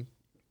 did some.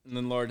 And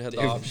then Lord had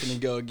the option to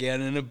go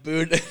again in a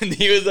boot, and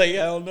he was like,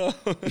 "Hell no!"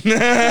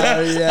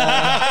 Oh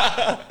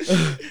yeah,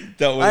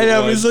 That was I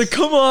know. once. He's like,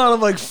 "Come on!" I'm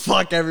like,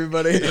 "Fuck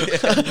everybody."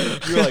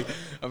 You're like,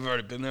 "I've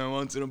already been there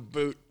once in a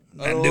boot.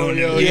 I don't doing wanna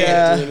it go again." again."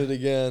 Yeah. Doing it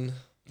again.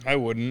 I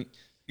wouldn't.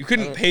 You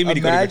couldn't pay me to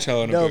go to Imagine-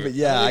 Coachella in a no, boot. but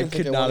yeah, I don't even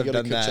think could wanna not have go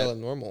done to Coachella that.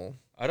 normal.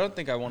 I don't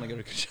think I want to go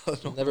to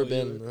Coachella. Never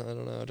been. I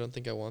don't know. I don't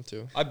think I want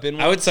to. I've been.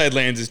 Outside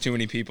Lands is too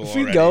many people. If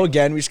we already. go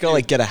again, we just gotta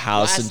like get a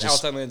house and Last just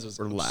Outside Lands was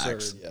relax.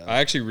 absurd. I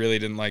actually really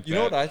didn't like. You that.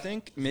 know what I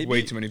think? Maybe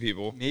Way too many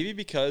people. Maybe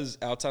because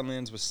Outside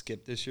Lands was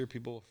skipped this year,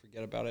 people will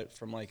forget about it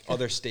from like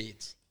other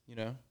states. You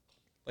know,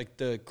 like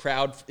the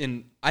crowd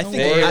in. I think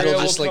Bay Or Area it'll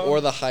will just like, come.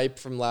 or the hype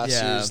from last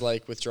Yeah. year's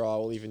like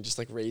withdrawal will even just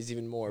like raise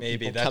even more.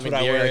 Maybe, People that's coming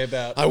what I here, worry like,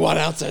 about. I want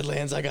Outside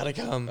Lands. I gotta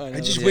come. I I know.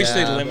 just wish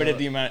they Yeah. limited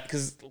the amount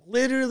because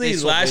literally They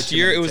sold way last too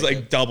year many it was like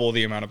tickets. double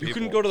the amount of people. You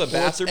couldn't go to the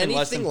Well, it's bathroom in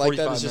less than anything like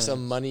 45 that is just a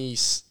minutes. money.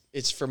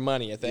 It's for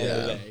money at the end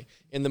of the Yeah. day.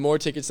 And the more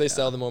tickets they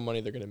sell, the more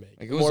money they're gonna make.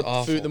 Like, it the was more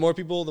awful. food, the more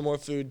people, the more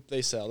food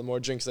they sell. The more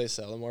drinks they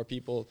sell, the more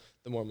people,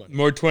 the more money.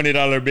 more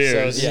 $20 So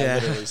beers. yeah, Yeah.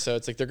 literally. So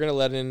it's like they're gonna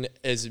let in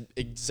as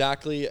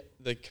exactly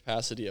the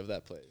capacity of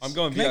that place. I'm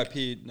going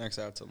VIP next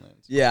Outside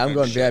Lands. Yeah, I'm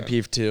going Sure.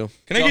 VIP too.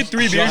 Can I get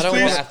 3 Just- beers, I don't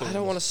please? want. I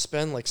don't want to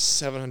spend like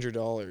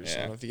 $700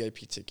 Yeah. on a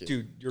VIP ticket.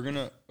 Dude, you're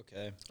gonna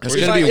okay. It's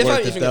If gonna I- be if worth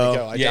I'm it even gonna though.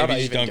 go, I Yeah, doubt if I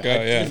you just even don't go.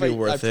 go, yeah. If It'd be I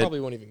worth it. probably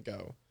won't even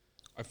go.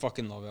 I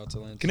fucking love Outside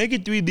Lands. Can I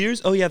get 3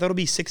 beers? Oh yeah, that'll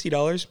be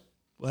 $60.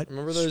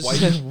 Remember those?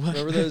 Swipe.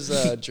 Remember those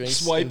drinks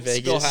Swipe, in Vegas?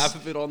 spill half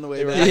of it on the way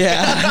They were back.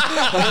 Yeah.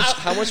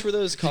 how much were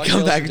those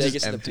cocktails back in just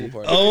Vegas in the empty.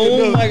 pool party?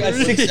 Oh my god,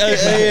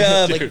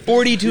 like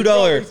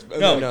 $42.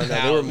 no, No,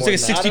 they were more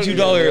it's like a than that.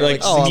 $62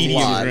 like Oh, a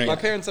medium lot. drink. My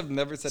parents have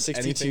never said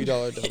anything. $62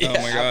 donuts. Oh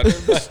my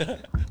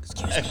god.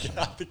 I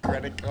got the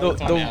credit card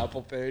The- on the-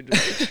 Apple Pay.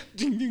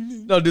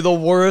 No, dude, the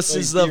worst Like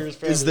is the beers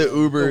for Ubers.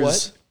 The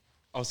what?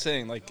 I was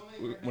saying, like,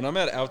 when I'm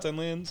at Outside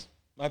Lands,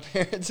 my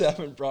parents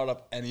haven't brought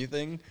up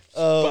anything,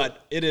 Oh.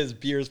 but it is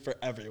beers for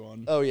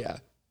everyone. Oh yeah.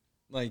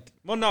 Like,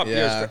 well, not Yeah.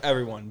 beers for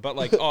everyone, but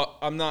like,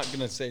 I'm not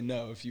gonna say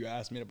no if you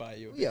ask me to buy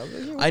you. Yeah.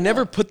 I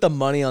never put the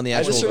money on the I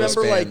actual just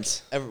remember like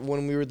wristbands.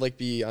 when we would like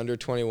be under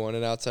 21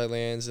 at Outside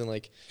Lands and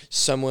like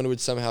someone would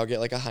somehow get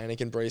like a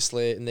Heineken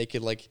bracelet and they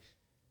could like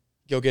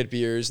go get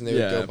beers and they would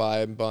Yeah. go buy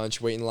a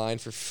bunch, wait in line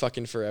for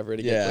fucking forever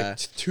to get Yeah. like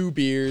 2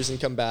 beers and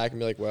come back and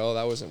be like, well,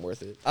 that wasn't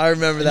worth it. I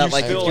remember that, you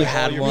like, if spill, you like, all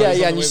had your one. Yeah, on yeah,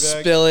 the and you way back.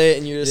 spill it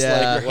and you're just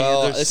Yeah. like, Your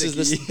well, hands are this is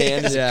this sticky.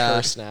 band is Yeah. a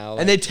curse now.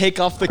 And they take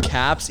off the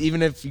caps,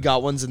 even if you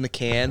got ones in the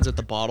cans with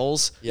the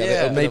bottles. Yeah, they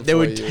And open them they for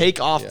would you. take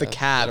off Yeah. the They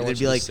cap. don't They'd want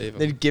be you to like, save 'em.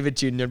 they'd give it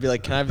to you, and they'd be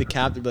like, "Can I have the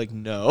cap?" They'd be like,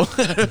 "No."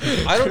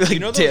 I don't. Like, You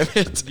know damn the,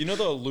 it. You know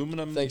the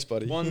aluminum. Thanks,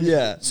 buddy. Ones?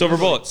 Yeah. Silver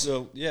bullets.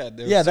 So yeah,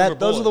 they're Yeah, silver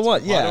those are the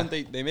bullets. ones, Why yeah.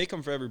 don't they make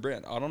them for every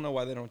brand? I don't know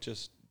why they don't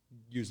just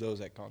use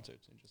those at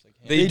concerts and just like.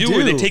 hand They They do,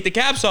 where they do. take the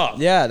caps off.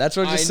 Yeah, that's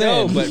what I'm I just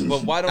know, saying.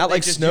 but why don't At, they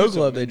like, just Snow use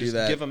them Globe, they and do just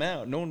that. Give them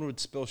out. No one would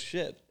spill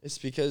shit. It's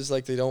because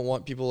like they don't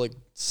want people like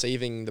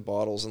saving the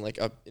bottles and like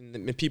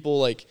and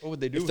people like What would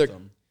they do if with they're-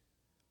 them?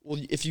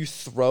 Well, if you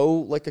throw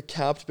like a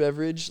capped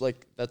beverage,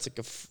 like that's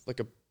like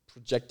a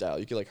projectile.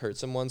 You could like hurt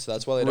someone, so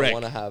that's why they don't Rick.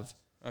 want to have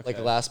like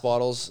Okay. glass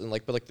bottles and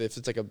like, but like if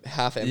it's like a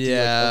half empty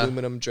Yeah. like,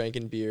 aluminum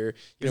drinking beer,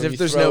 you know, if you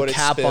there's throw no it, it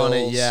cap on it,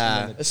 spills.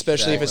 yeah.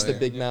 Especially if it's the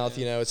Exactly. big mouth,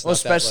 you know, it's Well, not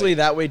especially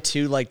that, that way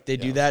too. Like they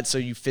do Yeah. that, so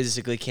you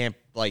physically can't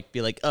like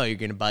be like, "Oh, you're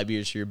gonna buy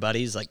beers for your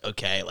buddies." Like,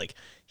 okay, like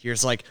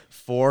here's like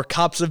 4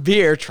 cups of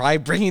beer. Try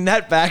bringing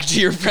that back to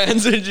your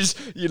friends, and just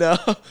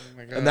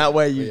and that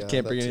way you Yeah,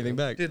 can't bring that anything too.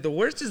 back. Dude, the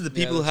worst is the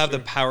people who have the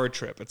power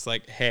trip. It's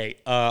like, hey,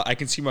 I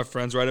can see my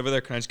friends right over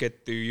there. Can I just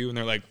get through you? And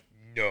they're like,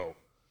 no,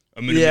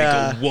 I'm gonna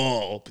Yeah. make a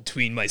wall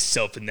between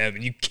myself and them,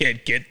 and you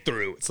can't get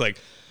through. It's like,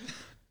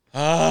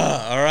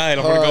 all right,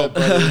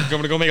 I'm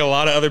gonna go make a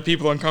lot of other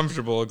people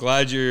uncomfortable.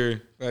 Glad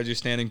you're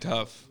standing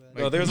tough.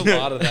 No, there's a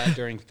lot of that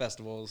during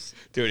festivals.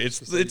 Dude,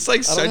 it's like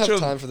I don't such have a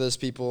time for those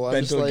people.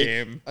 I'm just mental like,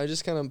 game. I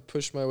just kind of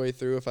push my way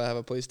through if I have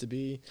a place to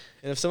be,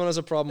 and if someone has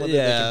a problem with it, they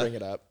Yeah. can bring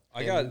it up.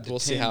 I and got we'll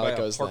see detained how by it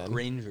goes a park then.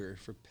 ranger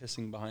for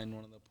pissing behind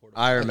one of the porta.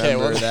 I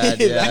remember well, that.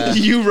 Yeah.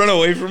 you run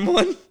away from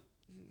one.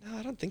 No,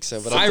 I don't think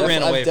so. But I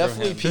ran away I've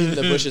from definitely him. peed in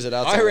the bushes at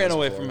outside. I ran Lands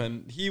away before. from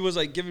him. He was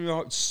like giving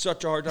me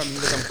such a hard time. He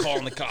was like, "I'm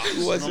calling the cops."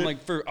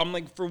 And I'm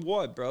like, for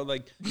what, bro?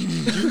 Like,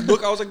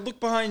 look. I was like,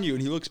 look behind you,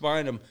 and he looks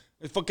behind him.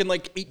 There's fucking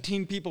like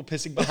 18 people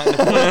pissing behind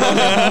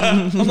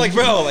the I'm like,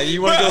 bro, like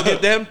you want to go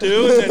get them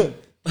too? And then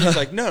he's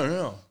like,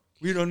 no.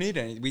 We don't need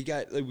any. We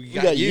got you, buddy. We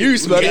got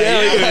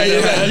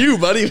you,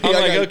 buddy. I'm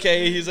like,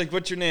 okay. He's like,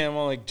 what's your name? I'm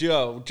like,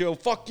 Joe. Joe,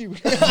 fuck you.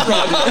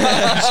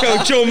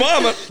 Joe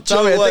Mama.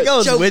 Tommy, I think I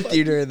was Joe with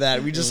you during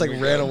that. We just like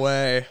ran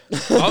away.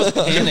 I was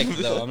panicked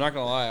though. I'm not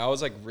gonna lie. I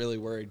was like really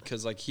worried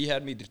because like he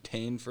had me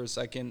detained for a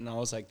second, and I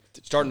was like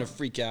starting to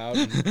freak out.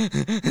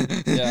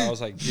 And, yeah, I was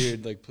like,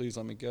 dude, like please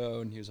let me go.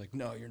 And he was like,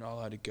 no, you're not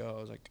allowed to go.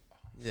 I was like,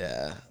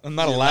 Yeah. I'm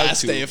not allowed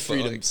Last to. day of but,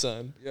 freedom, like,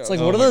 son. yeah, It's like,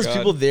 Oh what are my those God.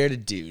 people there to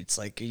do? It's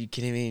like, are you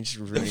kidding me? Just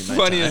ruining my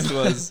funniest time.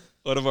 was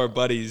one of our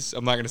buddies.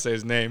 I'm not going to say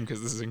his name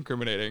because this is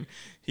incriminating.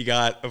 He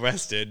got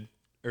arrested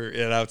or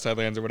at Outside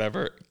Lands or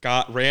whatever.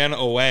 Ran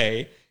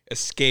away,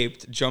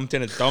 escaped, jumped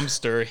in a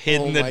dumpster,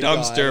 hid Oh in the my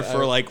dumpster God,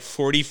 for like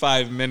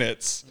 45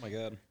 minutes. oh my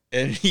god.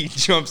 And he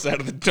jumps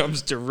out of the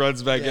dumpster,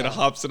 runs back in, Yeah.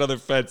 hops another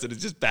fence, and is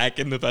just back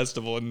in the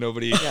festival, and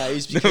nobody. Yeah,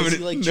 he's because nobody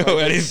he like know tried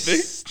to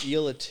anything.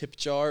 steal a tip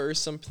jar or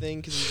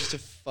something because he's just a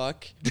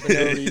fuck for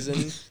no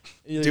reason.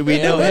 Do we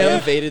know him?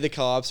 Evaded the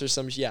cops or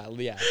some. Yeah.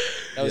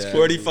 That was Yeah.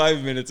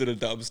 45 minutes in a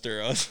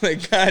dumpster. I was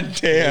like, God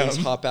He damn. just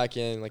hop back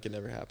in like it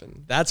never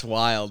happened. That's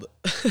wild.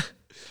 I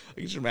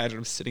can just imagine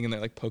him sitting in there,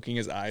 like poking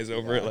his eyes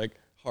over it, like.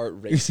 Heart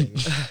racing,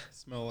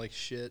 Smell like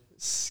shit.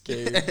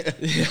 scared.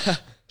 Yeah.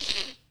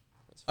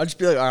 I'd just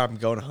be like, all right, I'm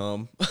going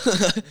home.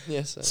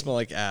 Yes. Smell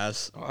like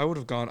ass. Oh, I would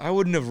have gone. I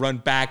wouldn't have run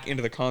back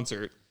into the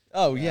concert.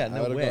 Oh yeah, I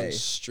no would've way. gone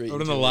straight. I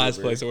would have into been the last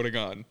Uber. place I would have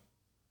gone.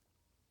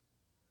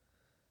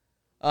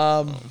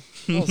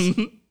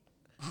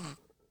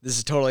 This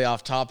is totally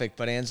off topic,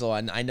 but Angelo,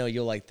 I know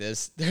you'll like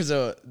this. There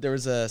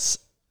was a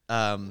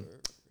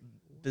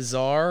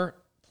bizarre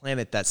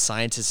planet that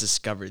scientists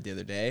discovered the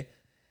other day,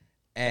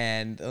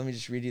 and let me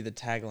just read you the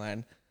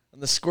tagline. On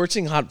the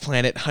scorching hot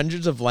planet,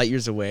 hundreds of light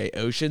years away,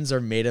 oceans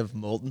are made of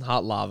molten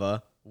hot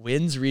lava,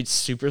 winds reach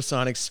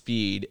supersonic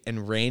speed,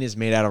 and rain is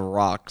made out of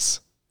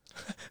rocks.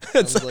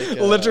 It's Sounds like,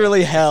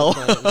 literally hell.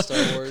 planet in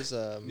Star Wars.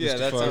 Yeah,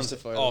 that sounds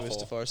Mustafar, awful.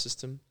 the Mustafar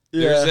system.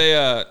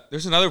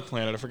 There's another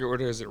planet. I forget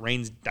what it is. It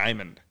rains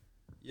diamond.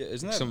 Yeah,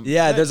 isn't that? Some-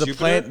 Yeah, isn't there's that a Jupiter?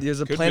 planet.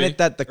 There's a Could planet be.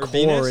 that the Or core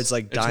Venus? is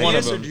like It's one of diamond.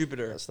 Venus or them.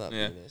 Jupiter? That's not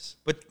Yeah. Venus.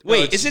 But No,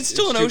 wait, it's- is it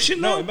still it's an ocean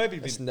Jupiter. No, though? it might be.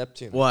 That's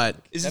Neptune. What?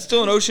 Is it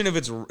still an ocean if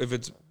it's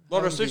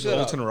Laura, search that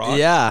molten up. rock?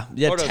 Yeah, Hold on,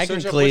 search up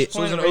technically. which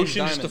So is an planet rains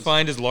ocean just diamonds.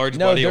 defined as large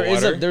No, body there of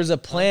is water? there's a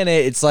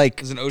planet. It's like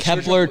There's an ocean.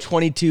 Kepler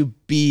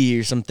 22b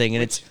or something,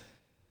 and it's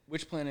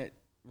Which planet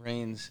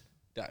rains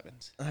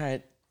diamonds? all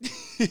right.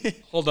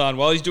 Hold on,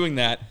 while he's doing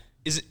that,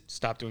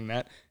 stop doing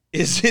that?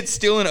 Is it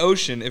still an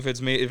ocean if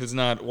it's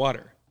not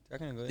water?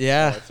 Technically. I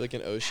Yeah. feel like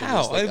an ocean.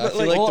 How? Is like, I- I feel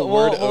like- like the Well,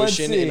 word well, let's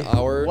ocean in see.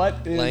 our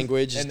What is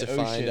language is an defined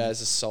ocean?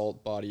 as a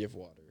salt body of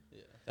water.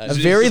 That A is-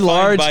 It's very defined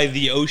large- by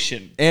the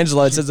ocean.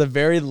 Angela, it says a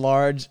very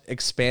large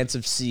expanse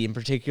of sea. In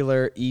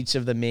particular, each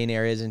of the main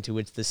areas into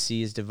which the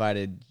sea is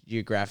divided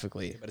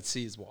geographically. But it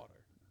sees water.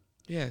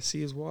 Yeah,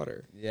 sea is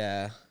water.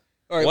 Yeah.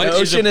 All right, What The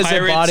is ocean is a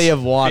pirate's body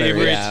of water.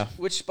 favorite Yeah.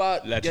 which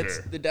spot letter? gets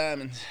the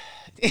diamonds?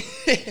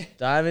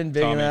 Diamond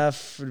big Tommy.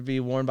 enough to be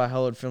worn by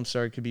Hollywood film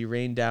star could be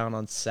rained down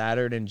on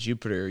Saturn and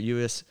Jupiter.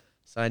 U.S.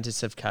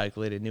 scientists have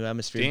calculated new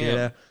atmosphere Damn.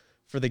 data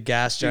for the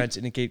gas giants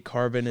indicate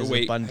carbon is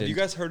wait, abundant. Have you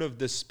guys heard of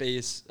the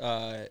space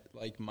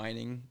like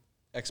mining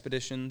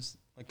expeditions,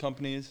 like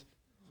companies?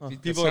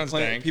 People are sounds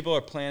planning. dank. People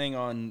are planning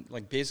on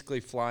like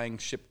basically flying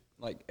ship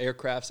like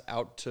aircrafts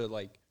out to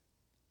like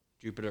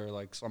Jupiter,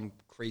 like some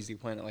crazy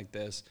planet like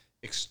this,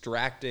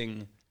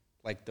 extracting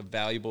like the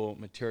valuable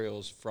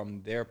materials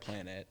from their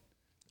planet.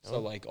 So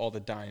like all the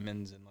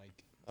diamonds and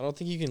like. I don't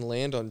think you can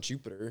land on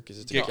Jupiter because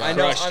it's a Get gas. I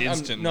know. crushed I'm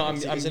instantly. no, I'm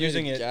Isn't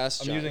using a it.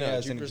 gas I'm giant? using it No,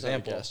 as an Jupiter's not a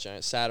example. gas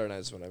giant. Saturn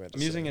is what I meant to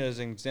I'm say. using it as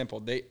an example.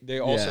 They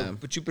also Yeah.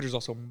 But Jupiter's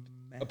also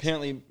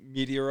apparently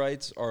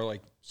meteorites are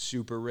like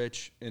super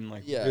rich in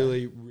like Yeah.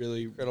 really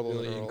Incredible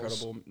minerals.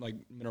 incredible like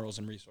minerals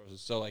and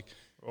resources. So like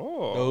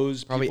oh.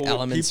 those Probably people would-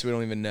 elements peop- we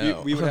don't even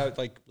know. we would have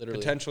like Literally.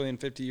 potentially in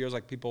 50 years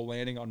like people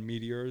landing on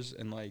meteors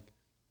and like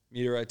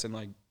meteorites and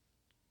like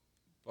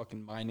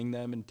fucking mining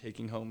them and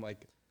taking home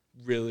like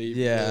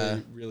Yeah.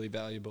 really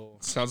valuable.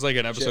 Sounds like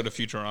an episode of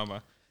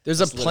Futurama. There's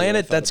That's a literally planet what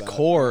I thought that's about.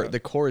 core. The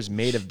core is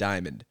made of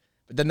diamond.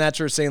 But then that's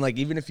what we're saying. Like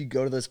even if you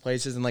go to those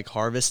places and like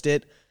harvest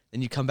it,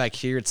 then you come back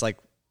here, it's like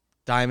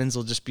diamonds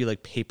will just be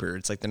like paper.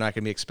 It's like they're not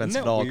going to be expensive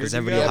Isn't at that all weird, because you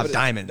everybody will guys? have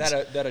diamonds.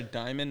 That a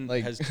diamond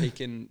Like- has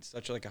taken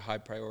such like a high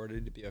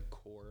priority to be a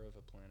core of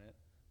a planet.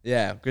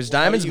 Yeah, because Well,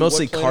 how do diamonds you-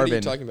 mostly what planet Are you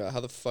carbon. talking about?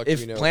 How the fuck do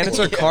we If know planets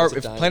core are is a carb,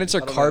 if diamond? planets are I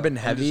don't know. carbon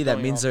I'm heavy, just that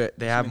going means off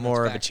they have assuming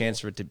more that's of a chance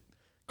for it to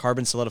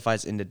carbon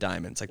solidifies into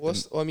diamonds. Like Well,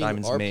 the I mean,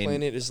 diamond's our main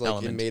planet is like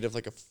element. made of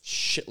like a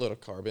shitload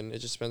of carbon. It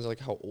just depends on like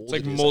how old It's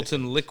like it is.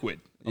 molten liquid.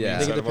 on the Yeah. I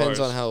think inside it of depends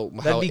ours. on how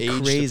That'd be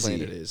aged crazy. the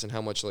planet is and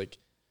how much like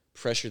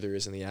pressure there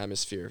is in the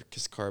atmosphere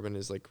because carbon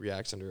is like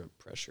reacts under a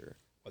pressure.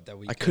 But that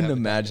we I could couldn't have a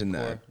imagine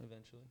diamond that. core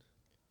eventually.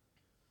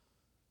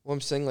 Well,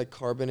 I'm saying like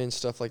carbon and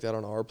stuff like that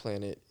on our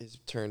planet is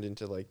turned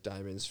into like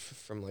diamonds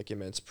from like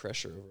immense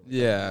pressure over like,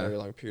 Yeah. a very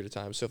long period of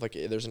time. So if like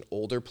there's an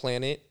older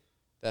planet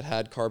that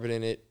had carbon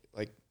in it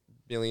like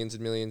millions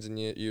and millions and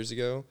years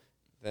ago,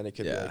 then it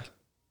could Yeah.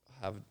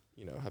 like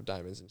have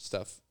diamonds and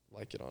stuff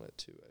like it on it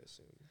too. I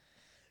assume.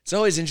 It's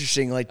always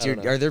interesting. Like, I don't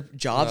dude, know. are there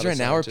jobs not a right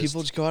now where scientist.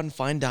 people just go out and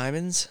find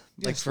diamonds,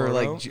 like Yes, for bro.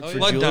 like Oh, for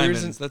blood jewelers?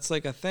 diamonds. And, That's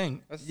like a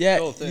thing. That's yeah,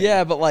 still a thing.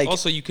 yeah, but like,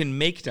 Also, you can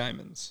make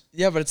diamonds.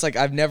 yeah, but it's like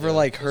I've never Yeah,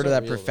 like those heard of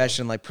aren't that real, though.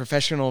 profession, like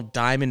professional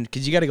diamond,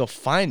 because you got to go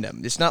find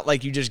them. It's not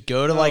like you just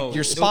go to like No,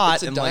 your it's- spot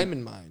it's a and like,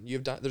 diamond mine.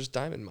 You have there's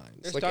diamond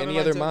mines There's like diamond any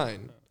other mines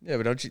mine. yeah,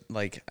 but don't you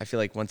like? I feel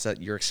like once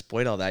that you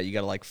exploit all that, you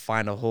got to like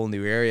find a whole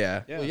new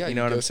area. Yeah. Well, yeah, you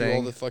know what go I'm through all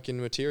saying? the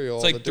fucking material.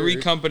 It's all like the 3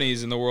 dirt.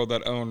 companies in the world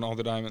that own all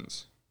the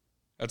diamonds.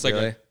 That's like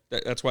Really?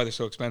 that's why they're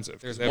so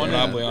expensive. There's They have one a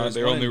monopoly on it. there's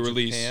They one only in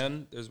release.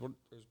 Japan. There's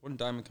one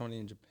diamond company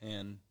in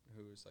Japan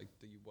who is like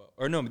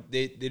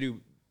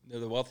they're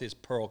the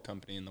wealthiest pearl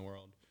company in the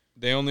world.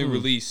 They only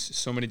release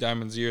so many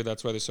diamonds a year.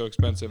 That's why they're so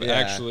expensive. Yeah.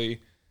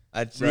 Actually,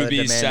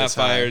 rubies,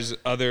 sapphires,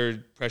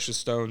 other precious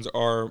stones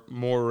are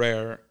more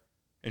rare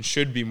and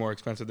should be more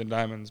expensive than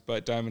diamonds.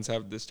 But diamonds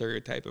have the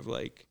stereotype of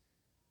like,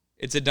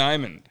 it's a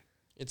diamond.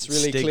 It's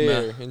really Stigma.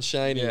 clear and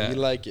shiny. Yeah. You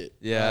like it.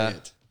 Yeah. Buy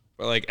it.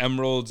 But like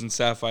emeralds and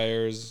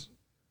sapphires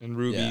and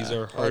rubies Yeah. are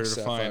I like harder to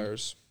find.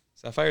 sapphires.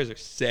 Sapphires are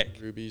sick.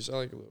 Rubies. I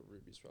like a little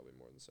rubies probably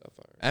more than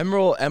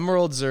sapphires.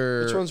 Emeralds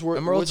are Which one's wor-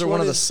 emeralds which are one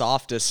one of the is-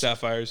 softest.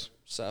 Sapphires.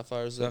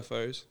 Sapphires.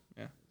 Sapphires.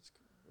 Yeah.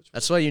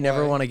 That's why you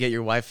never Why? want to get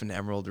your wife an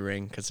emerald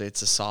ring because it's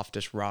the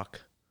softest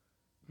rock.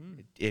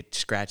 It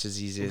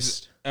scratches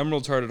easiest.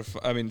 Emeralds harder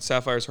to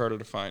sapphires harder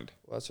to find.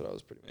 Well, that's what I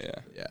was pretty much.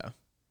 Yeah. Yeah.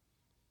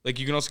 Like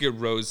you can also get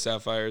rose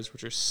sapphires,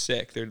 which are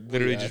sick. They're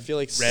literally I just feel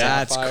like red.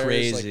 That's sapphires,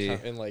 crazy.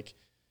 Like, and like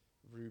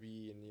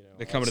ruby and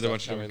They all come that in a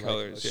bunch stuff of different come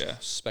in, colors, a yeah.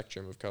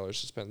 spectrum of colors.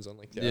 Just depends on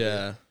like the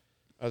Yeah.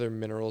 other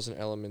minerals and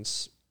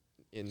elements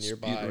in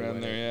Spewed nearby around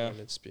when, there, yeah. when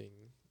it's being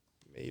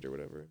made or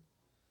whatever.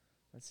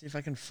 Let's see if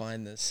I can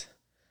find this.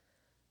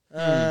 All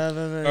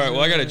right,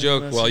 well, I got a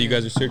joke while you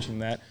guys are searching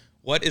that.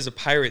 What is a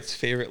pirate's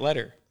favorite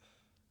letter?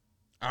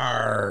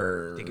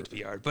 R. I think it'd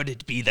be R, but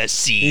it'd be the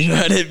C.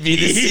 Let it be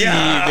the C,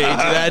 Yeah.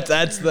 baby.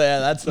 That's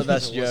the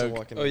best I wasn't joke.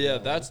 walking Oh around yeah,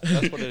 that that's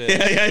way. what it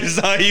is. Yeah, I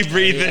saw you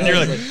breathe Yeah, and you're I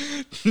like,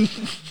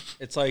 was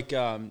It's like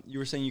you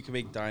were saying you can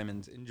make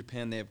diamonds. In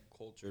Japan, they have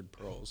cultured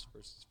pearls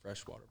versus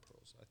freshwater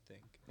pearls, I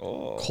think.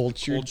 oh,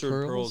 Cultured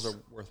pearls pearls. are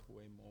worth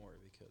way more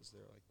because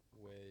they're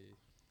like way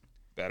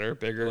better,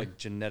 bigger. they're like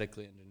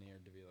genetically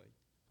engineered to be like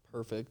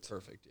Perfect.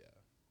 perfect, yeah.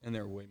 And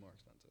they're way more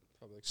expensive.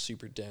 Probably like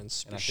super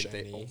dense, And super I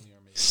think they shiny. only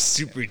are made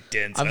super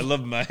dense. I'm- I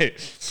love my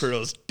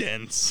pearls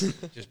dense.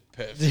 just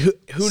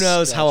perfect. Who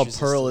knows how a Scratch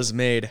pearl resistant. is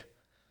made?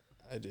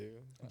 I do.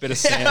 A bit of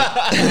sand.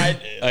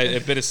 A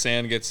bit of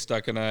sand gets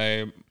stuck in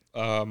a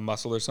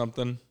muscle or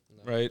something,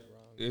 right?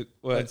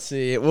 What? Let's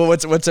see. Well,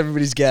 what's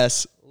everybody's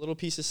guess? A little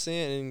piece of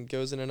sand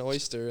goes in an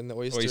oyster, and the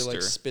oyster Oyster.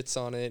 like spits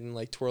on it and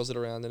like twirls it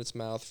around in its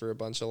mouth for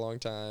a long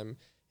time,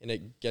 and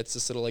it gets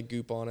this little like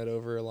goop on it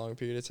over a long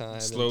period of time.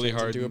 and Slowly it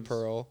turns into a hardens.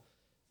 pearl.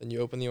 Then you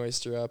open the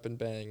oyster up and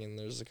bang, and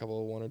there's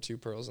one or two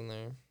pearls in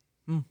there.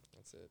 Hmm.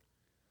 That's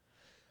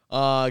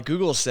it.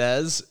 Google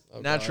says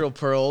Oh, natural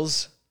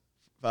pearls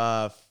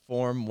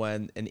form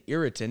when an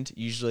irritant,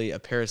 usually a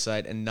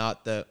parasite and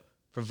not the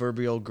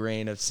proverbial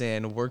grain of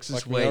sand, works its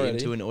Fuck me way already.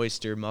 into an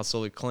oyster,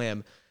 mussel, or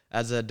clam.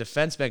 As a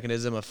defense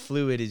mechanism, a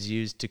fluid is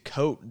used to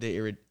coat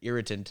the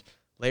irritant.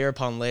 Layer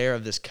upon layer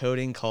of this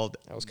coating, called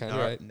That was kinda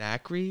right.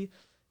 nacre,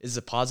 is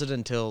deposited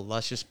until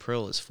luscious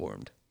pearl is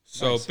formed.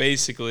 So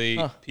basically,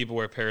 Huh. people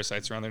wear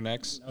parasites around their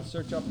necks. Now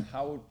search up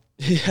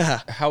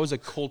Yeah. how is a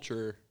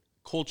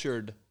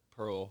cultured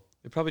pearl.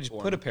 They probably just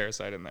Form. put a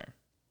parasite in there.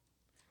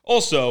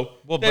 Also,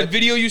 that but-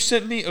 video you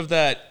sent me of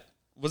that,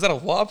 was that a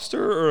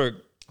lobster or a It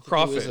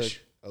crawfish? was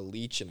a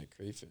leech and a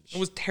crayfish. It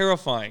was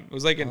terrifying. It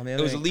was like Oh, man,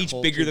 it was a they leech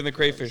cultured bigger than the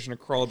crayfish, and it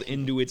crawled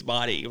into its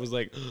body. It was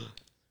like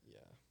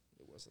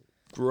It wasn't.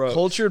 gross.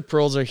 Cultured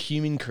pearls are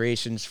human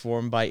creations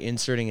formed by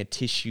inserting a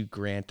tissue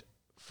grant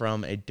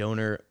from a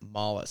donor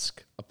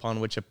mollusk, upon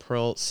which a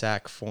pearl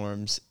sac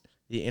forms.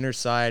 The inner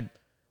side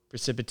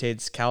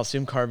precipitates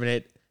calcium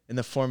carbonate in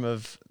the form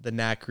of the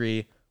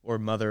nacre or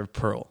mother of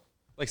pearl.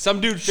 Like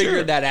some dude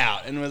figured that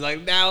out and was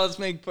like, now let's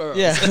make pearls.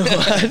 Yeah,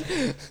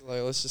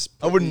 Like, let's just.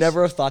 I put would these-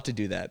 never have thought to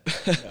do that.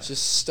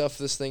 Just stuff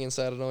this thing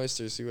inside an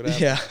oyster, see what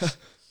happens. Yeah,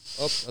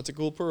 Oh, that's a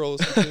cool pearl.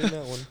 Let's keep doing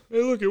that one.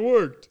 Hey, look, it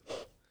worked.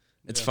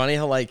 it's funny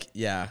how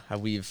how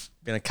we've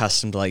been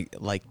accustomed to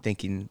like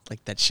thinking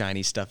like that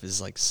shiny stuff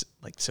is like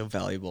so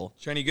valuable.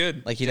 Shiny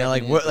good. Like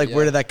where Yeah.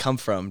 where did that come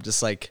from?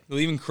 Just like Well,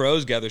 even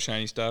crows gather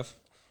shiny stuff.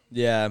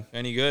 yeah,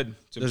 Shiny good.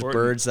 It's those important.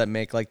 birds that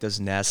make like those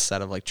nests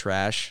out of like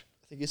trash.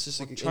 I think it's just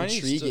like, Chinese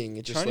intriguing. stu-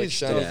 It just like Chinese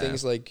shiny stuff-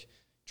 things like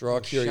draw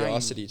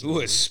curiosity to Ooh,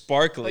 me. a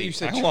sparkly. You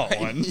said I want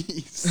one.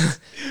 Chinese.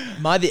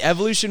 The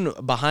evolution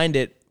behind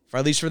it, for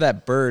at least for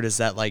that bird, is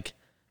that like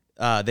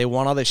they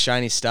want all this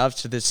shiny stuff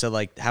to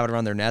like have it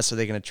around their nest so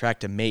they can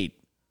attract a mate.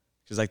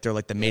 Because like they're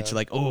like the mates Yeah. are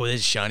like, oh, this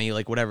is shiny,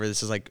 like whatever.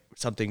 This is like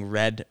something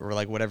red or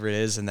like whatever it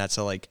is, and that's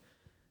how like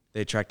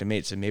they attract a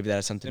mate. So maybe that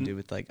has something to do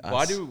with like us.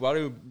 Why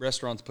do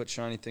restaurants put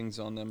shiny things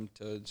on them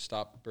to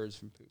stop birds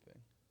from pooping?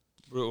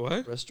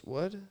 What?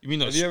 What? You mean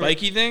those Have you ever-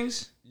 spiky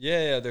things?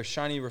 Yeah, they're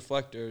shiny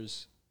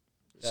reflectors.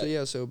 So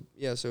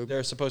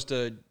They're supposed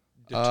to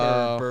deter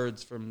Oh.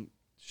 birds from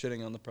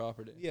shitting on the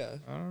property. yeah.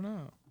 I don't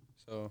know.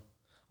 So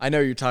I know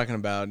what you're talking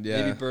about.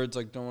 Yeah. maybe birds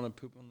like don't want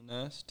to poop on the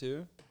nest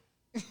too.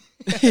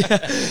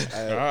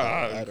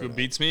 I don't know.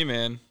 Beats me,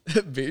 man.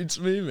 Beats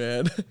me,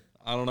 man.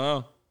 I don't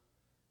know.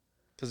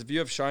 Because if you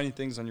have shiny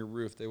things on your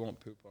roof, they won't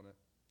poop on it.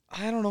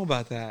 I don't know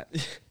about that.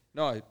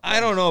 No, I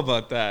don't know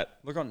about that.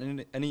 Look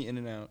on any In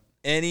and Out.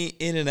 Any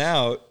in and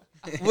out.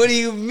 What do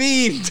you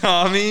mean,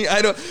 Tommy?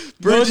 I don't.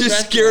 Birds are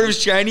scared of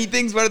shiny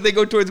things. Why don't they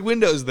go towards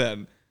windows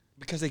then?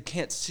 Because they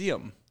can't see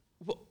them.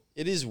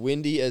 It is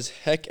windy as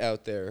heck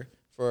out there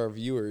for our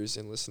viewers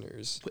and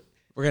listeners.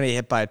 We're gonna get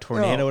hit by a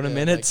tornado in a Yeah,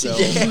 minute.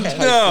 like-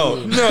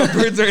 So No,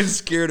 birds aren't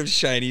scared of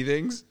shiny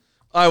things.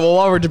 All right, well,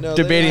 while we're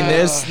debating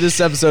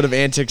this episode of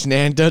Antics and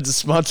Anecdotes is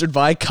sponsored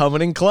by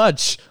Coming in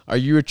Clutch. Are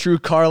you a true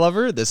car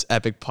lover? This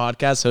epic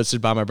podcast,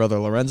 hosted by my brother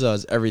Lorenzo,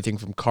 has everything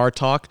from car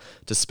talk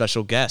to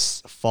special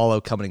guests.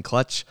 Follow Coming in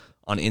Clutch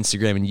on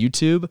Instagram and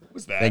YouTube. What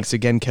was that? Thanks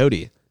again,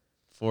 Cody,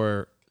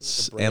 and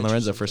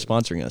Lorenzo for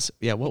sponsoring us.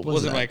 Yeah, what was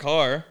wasn't that? my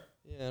car.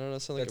 Yeah, I don't know.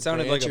 Something That like a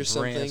sounded like branch a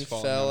or branch something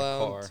falling fell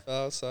on a car.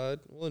 fell outside.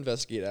 We'll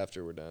investigate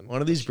after we're done.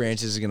 One of these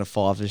branches is going to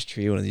fall off this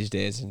tree one of these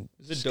days and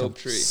It's a just dope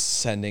come tree.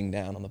 sending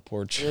down on the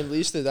porch. Or at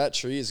least that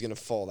tree is gonna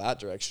fall that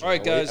direction. All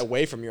right, guys.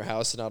 away from your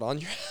house and not on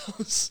your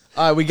house.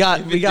 All right, we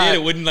got.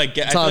 It wouldn't like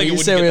get. I feel Tom, like it you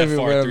wouldn't say get whatever, that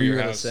far whatever through you're your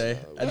gonna house. say.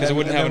 Because it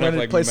wouldn't have enough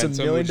like play some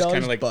momentum. It $1 would just kind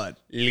million, of like but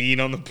lean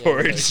on the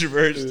porch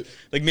first.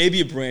 Like maybe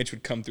a branch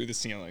would come through the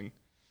ceiling.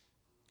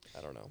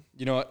 I don't know.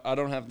 You know what? I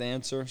don't have the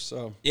answer,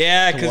 so.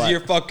 Yeah, because what?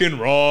 you're fucking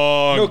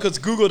wrong. No, because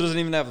Google doesn't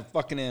even have a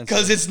fucking answer.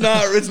 Because it's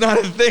not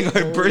a thing. Are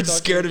we're birds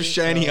talking scared of about-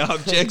 shiny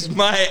objects?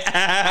 My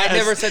ass. I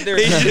never said they were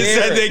They just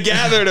scared. said they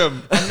gathered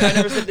them. I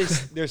never said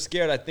they're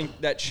scared. I think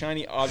that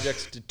shiny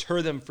objects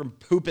deter them from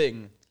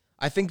pooping.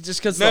 I think just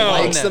because No.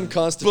 the Makes light, them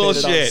constipated on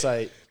Bullshit.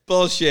 site.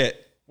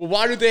 Bullshit. Well,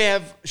 why do they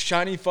have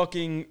shiny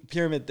fucking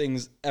pyramid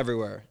things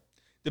everywhere?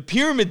 The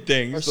pyramid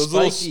things, Are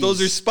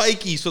those are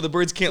spiky, so the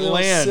birds can't They don't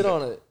land. sit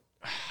on it.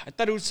 I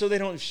thought it was so they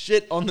don't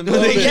shit on the No,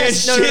 middle. they of can't it.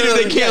 shit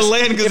if they can't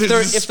land because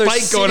there's a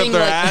spike going up their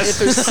like, ass. If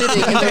they're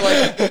sitting and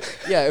they're like,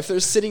 yeah, if they're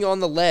sitting on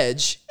the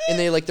ledge and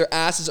they like their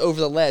ass is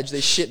over the ledge, they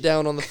shit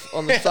down on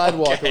the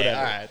sidewalk or whatever.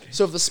 alright.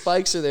 So if the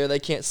spikes are there, they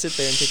can't sit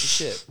there and take a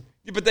shit.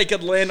 Yeah, but they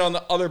could land on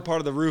the other part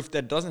of the roof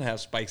that doesn't have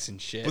spikes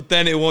and shit. But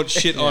then it won't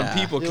shit on Yeah.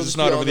 people because It'll it's just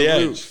not be over on the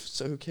edge. roof,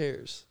 so who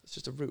cares? It's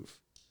just a roof.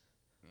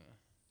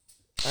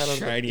 I don't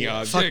Shiny know.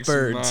 objects.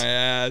 birds. My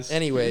ass.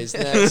 Anyways,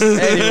 next.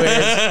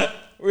 anyways,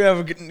 we have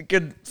a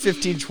good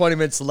 15, 20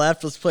 minutes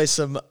left. Let's play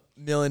some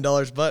 $1 million,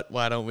 but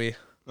why don't we?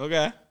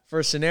 Okay.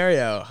 First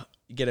scenario,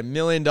 you get $1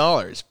 million,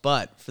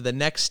 but for the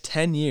next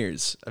 10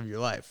 years of your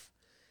life,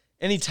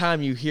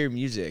 anytime you hear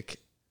music,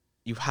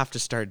 you have to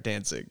start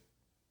dancing.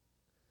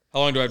 How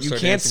long do I have to You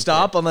start can't dancing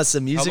stop for? unless the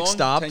How music long?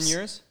 stops. 10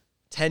 years?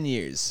 10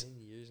 years. now.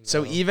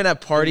 So even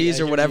at parties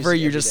I or hear whatever,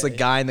 music you're every just the day.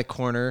 guy in the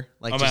corner,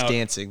 like I'm just out.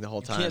 dancing the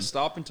whole time. Can't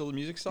stop until the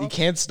music stops? You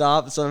can't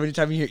stop. So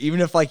anytime you hear,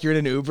 even if like you're in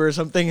an Uber or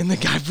something and the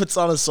guy puts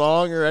on a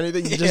song or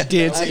anything, you just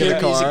dance I in the hear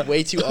car. music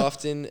way too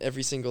often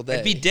every single day.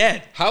 I'd be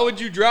dead. How would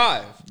you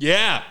drive?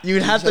 Yeah. You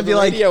would have Just to be the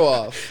like, radio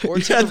off or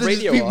you turn have the to just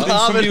radio be off.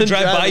 bobbing Somebody would and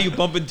drive by driving. you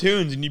bumping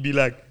tunes and you'd be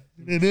like,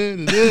 Wait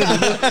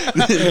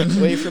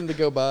for him to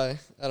go by.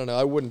 I don't know.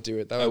 I wouldn't do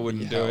it. That I would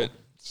wouldn't be do hell. it.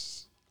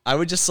 I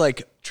would just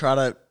like try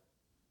to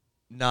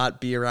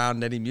not be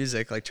around any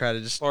music, like try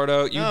to just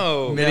Bardo,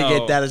 you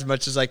mitigate that as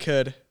much as I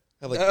could. I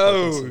have, like, No.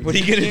 Parkinson's. What are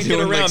you gonna Can't do get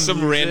in like around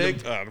some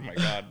music. random? Oh my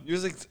god.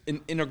 Music's an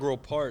integral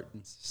part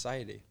in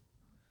society.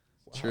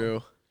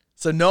 True.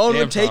 So no one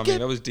Damn, would take Tommy, it.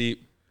 that was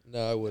deep.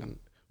 No, I wouldn't.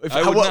 If,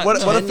 I would what, not-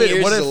 what, what 10 if it?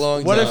 years What is if? a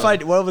long What if I?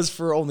 time. What if it was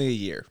for only a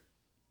year?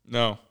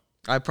 No.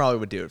 I probably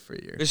would do it for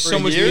a year. There's For so a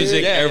much year?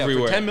 music Yeah,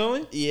 everywhere. For 10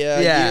 million? Yeah.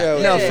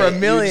 Yeah. No, for $1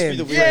 million.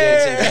 You'd just be the weird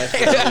dancing guy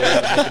for a year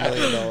and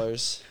make $1 million.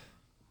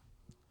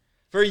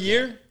 For a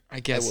year? I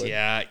guess would.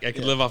 yeah. I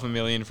could live off $1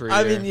 million for a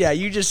I year. mean, yeah. I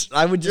would just.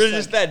 You're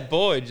just that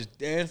boy just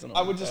dancing.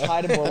 I would just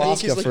hide in I mean, 'cause,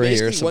 Alaska like, for a year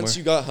basically, somewhere. once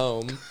you got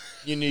home,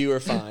 you knew you were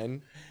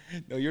fine.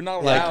 No, you're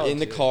not allowed. Like in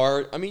the to.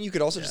 car. I mean, you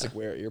could also just like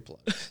wear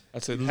earplugs.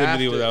 That's have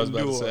literally to what I was about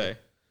to endure. say.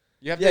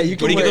 You have Yeah, to you But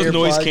can you get wear those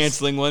noise earplugs.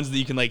 canceling ones that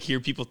you can like hear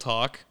people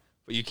talk,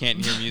 but you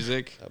can't hear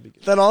music. That'd be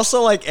good. Then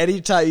also like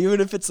anytime,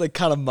 even if it's like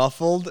kind of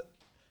muffled,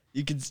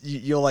 you can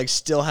you'll like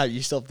still have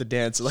to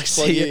dance. Like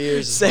Plug say your you're,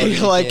 ears as say hard as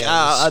you're you like can,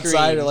 outside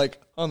or scream. like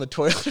on the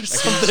toilet or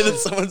something, and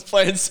someone's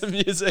playing some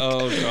music.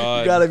 Oh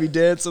god. You gotta be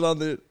dancing on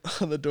the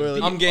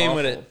toilet. I'm game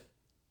with Awful. it.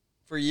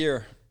 For a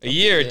year. A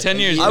year, 10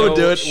 years. I would no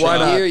do it. Why shot.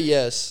 not? Here,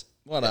 yes.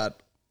 Why not?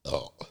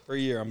 For a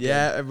year, I'm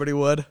Yeah, everybody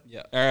would. game.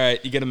 Yeah. All right,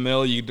 you get $1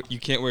 million. You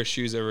can't wear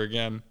shoes ever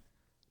again.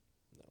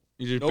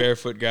 You're just Nope.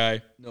 barefoot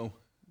guy. No.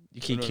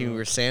 Can you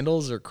wear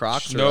sandals or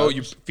Crocs? Or No, what?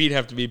 your feet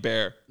have to be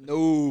bare.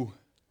 No.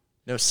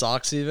 no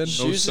socks even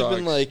Shoes have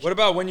been socks. like What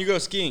about when you go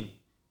skiing?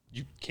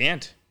 You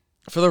can't.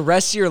 for the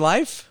rest of your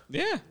life.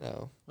 Yeah.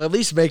 no. At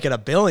least make it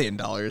 $1 billion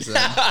then.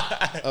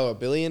 Oh, $1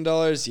 billion?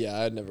 Yeah,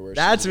 I'd never wear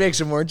That shoes.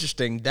 makes it more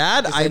interesting.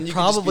 That 'Cause I then you could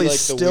just be probably like the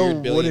still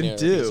weird billionaire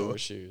wouldn't who doesn't do. wear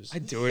shoes.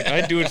 I'd do it.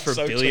 I'd do it for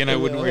So $1 billion. I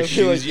wouldn't wear I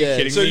feel like, shoes. Are you yeah.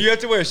 kidding So me? you have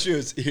to wear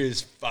shoes.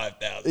 Here's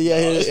 $5,000. Yeah,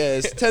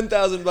 it's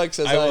 $10,000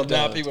 as I will don't.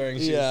 not be wearing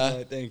shoes. Yeah,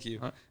 tonight. Thank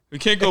you. We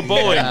can't go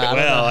bowling. Yeah, I don't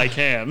Well, know. I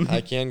can. I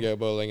can go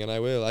bowling, and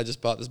I will. I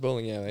just bought this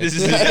bowling alley. This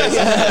is,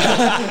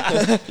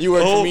 You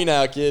work Oh. for me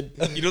now, kid.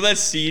 you know that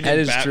scene That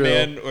in is true.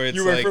 Batman where it's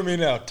You work like for me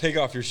now. Take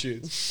off your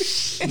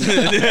shoes.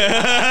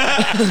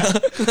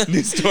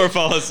 new store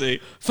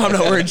policy. If I'm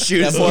not wearing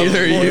shoes,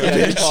 neither are you,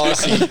 Yeah, bitch.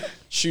 policy.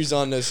 Shoes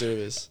on, no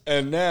service.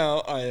 And now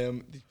I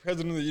am the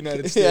president of the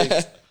United Yeah.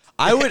 States.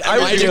 I would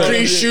do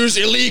it. shoes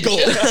illegal.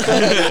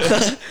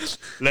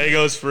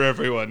 Legos for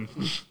everyone.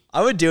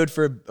 I would do it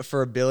for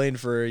 $1 billion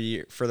for a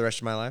year for the rest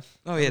of my life.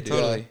 Oh yeah,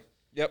 totally.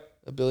 Yep.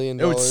 $1 billion.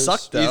 It would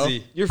suck though.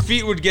 Easy. Your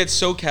feet would get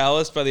so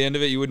calloused by the end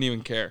of it, you wouldn't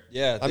even care.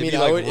 Yeah. I they'd mean, be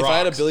I like would if I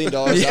had $1 rocks. billion,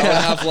 I would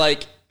have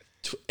like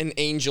an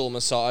angel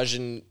massage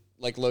and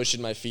like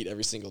lotion my feet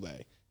every single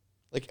day.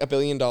 Like $1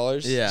 billion.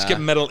 Yeah. Just get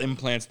metal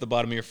implants at the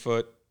bottom of your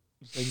foot.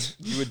 Like,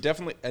 you would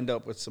definitely end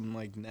up with some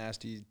like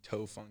nasty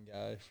toe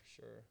fungi for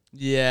sure.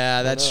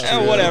 Yeah, that's No, true.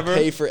 I would whatever.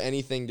 Pay for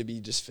anything to be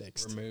just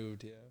fixed.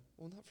 Removed, yeah.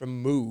 Well, not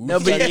removed. No,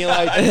 but I mean,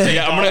 like,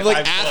 Yeah, I'm gonna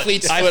like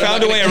athlete's I foot, I'm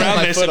found a not way gonna cut around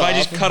my this. foot If I off.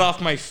 just cut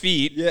off my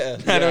feet, Yeah.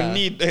 I Yeah.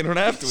 don't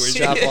have to worry.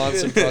 Strap on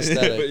some But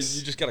prosthetics.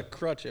 you just got a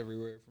crutch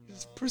everywhere from now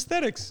on.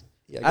 Prosthetics.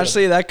 Yeah, I gotta-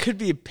 Actually, that could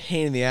be a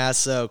pain in the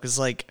ass though, because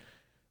like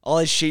all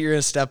that shit you're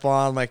gonna step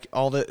on, like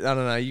all the I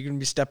don't know, you're gonna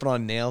be stepping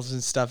on nails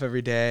and stuff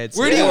every day. It's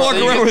Where like, do you walk so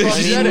you around get with prosthetics.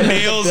 these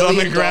nails on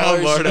the ground,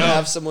 $1 billion to Lardo?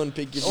 have someone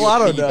pick give you Well, I a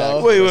don't piggyback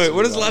know. Wait, with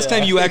when is you. the last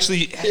time you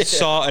actually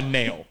saw a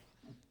nail?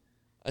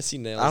 I see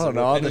nails. I don't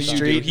know, on in the the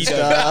street He and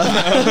does.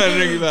 stuff.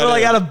 Think about Or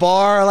like it. at a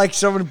bar, like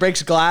someone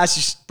breaks glass,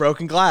 just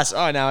broken glass.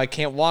 Oh, now I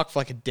can't walk for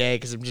like a day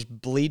because I'm just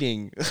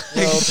bleeding.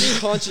 Well, be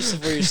conscious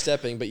of where you're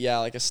stepping, but yeah,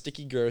 like a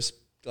sticky, gross,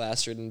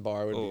 glass-ridden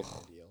bar would be Ugh.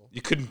 ideal.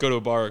 You couldn't go to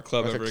a bar or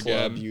club Like ever a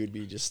club, again. you would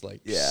be just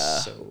like, Yeah.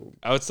 So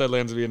Outside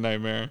lands would be a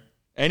nightmare.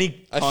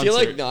 Any I concert. feel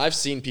like no, I've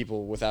seen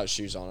people without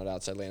shoes on at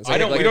outside lands. I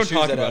don't- Like, we don't shoes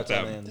talk at about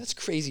outside them. lands. That's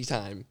crazy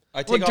time.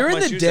 I take Well, off during my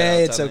the shoes at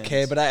day it's outside okay,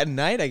 lands. but at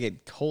night I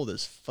get cold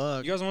as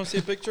fuck. You guys want to see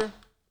a picture?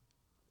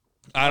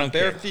 I don't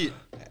Bare care. feet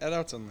at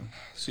outside lands.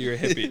 So you're a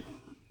hippie.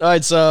 All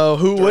right, so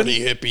who would?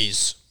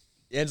 hippies.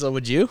 Angela,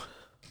 would you?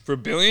 For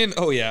 $1 billion?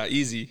 Oh yeah,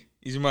 easy.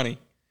 Easy money.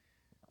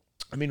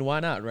 I mean, why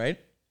not, right?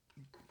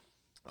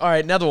 All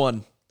right, another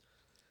one.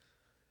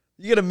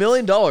 You get $1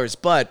 million,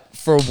 but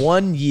for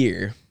 1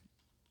 year,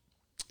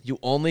 you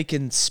only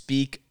can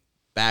speak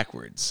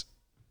backwards.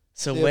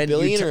 So A when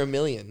billion you or a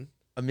million?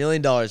 $1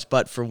 million,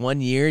 but for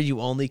 1 year, you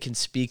only can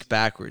speak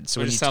backwards. So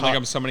Does when it you sound talk, like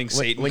I'm summoning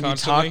Satan when you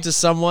constantly? talk to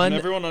someone, Can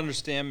everyone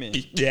understand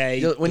me?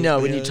 Yeah. when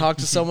you talk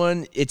to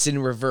someone, it's in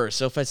reverse.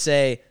 So if I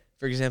say,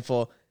 for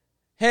example,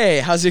 "Hey,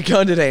 how's it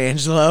going today,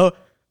 Angelo?"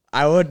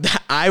 I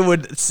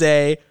would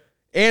say,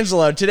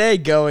 "Angelo, today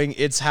going,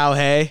 it's how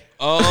hey."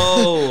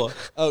 Oh.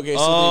 Okay, so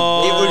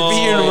Oh. It would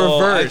be in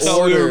reverse. I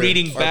thought we were Order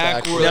reading are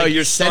backwards. backwards. No, Like your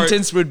you start-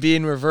 sentence would be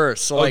in reverse.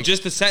 So Oh, like,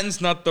 just the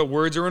sentence, not the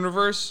words are in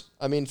reverse?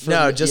 I mean, for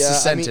no, just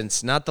the I mean,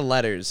 sentence, not the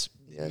letters.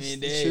 That's mean,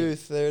 the Dave.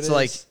 truth. There it is. So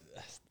like,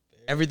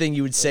 everything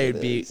you would say There would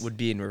it be is. would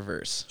be in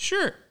reverse.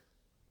 Sure.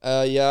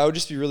 Yeah, I would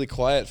just be really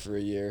quiet for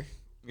a year.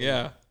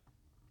 Yeah.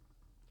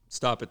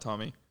 Stop it,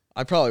 Tommy.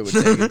 I probably would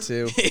take it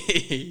too.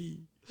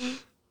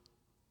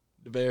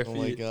 The bare Oh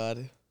feet. my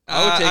god.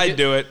 I would take I'd it.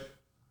 do it.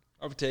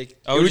 I would take.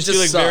 I would would just do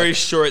just like suck. very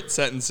short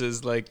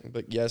sentences, like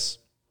But yes,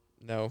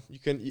 no, you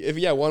can. If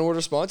one word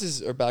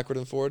responses are backward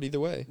and forward either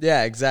way.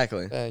 Yeah,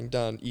 exactly. Bang,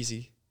 done,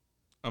 easy,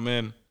 I'm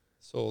in.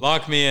 sold.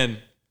 Lock me in.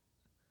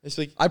 It's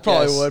like I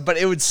probably yes, would, but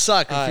it would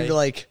suck if you'd be I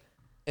like,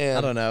 And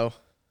I don't know.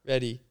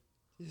 ready.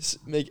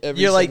 Just make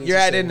every. You're like sentence you're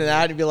the at same In and way.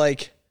 Out and be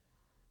like,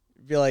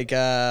 Well, like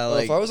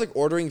if I was like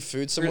ordering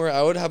food somewhere,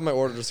 I would have my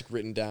order just like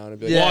written down and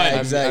be like, Yeah, I'm-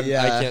 exactly,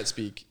 I yeah. can't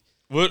speak.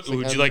 What like,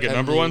 would I'm- you like a I'm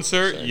number the- one,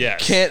 sir? sorry.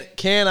 Yes.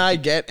 can I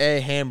get a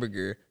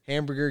hamburger?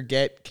 Hamburger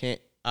get can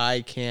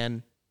I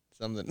can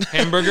something.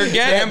 Hamburger get?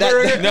 Yeah, that-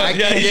 hamburger? No, I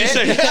yeah, can you just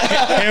get- say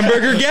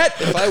hamburger get?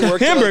 If I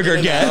worked hamburger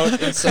at get?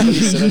 In-N-Out and somebody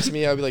said that to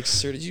me, I'd be like,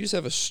 "Sir, did you just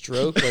have a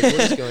stroke? Like, what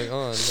is going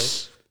on?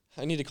 Like,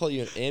 I need to call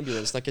you an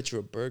ambulance, not get you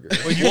a burger."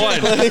 One.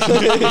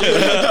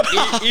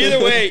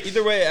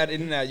 Either way, at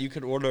In-N-Out, you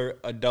could order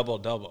a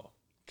double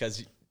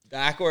because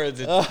backwards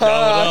it's double.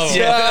 Yeah.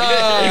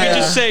 Yeah. You can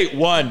just say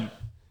one.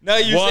 No,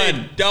 you say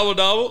One.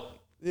 double.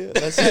 Yeah,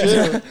 that's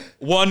true.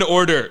 One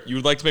order. You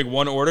would like to make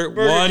one order?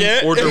 One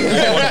get? order.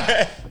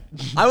 One.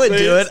 I would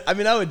do it. I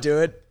mean, I would do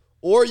it.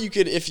 Or you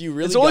could, if you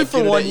really It's only got for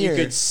good at 1 it, year.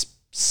 you could speak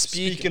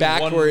Speak in one-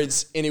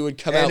 backwards and it would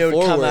come And out it would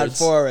forwards. come out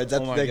forwards.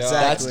 That's Oh my God.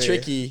 exactly. That's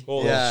tricky.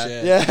 Holy Yeah.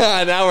 shit.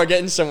 Yeah, now we're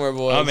getting somewhere,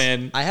 boys. I'm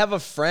in. I have a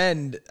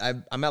friend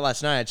I met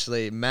last night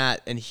actually,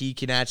 Matt, and he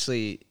can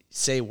actually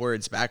say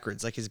words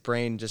backwards. Like his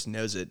brain just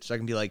knows it. So I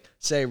can be like,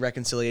 say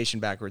reconciliation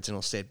backwards, and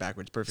he'll say it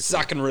backwards perfectly.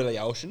 Sucking really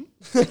ocean.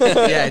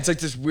 Yeah, it's like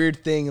this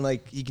weird thing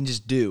like he can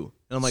just do.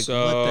 And I'm like,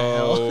 so, what the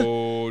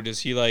hell? does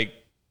he like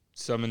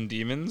summon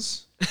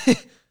demons? I Have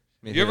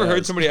mean, you who ever heard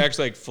knows? somebody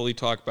actually like fully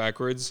talk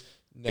backwards?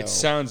 No, It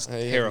sounds I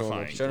have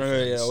terrifying. normal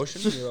Really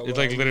ocean. It's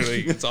like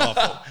literally, it's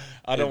awful.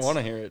 I don't it's- want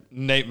to hear it.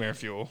 Nightmare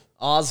fuel.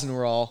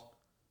 Osnarol.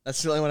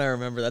 That's the only one I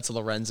remember. That's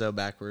Lorenzo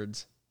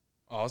backwards.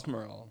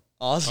 Osmerol.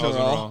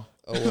 Osnarol.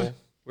 Oh, well.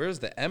 Where does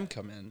the M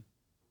come in?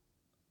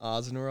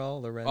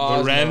 Osnarol.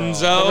 Lorenzo.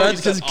 Lorenzo? You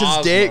said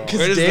Because Dave, Osmerol.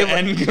 Where does the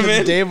N come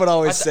in? Dave would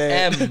always That's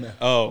say it. M.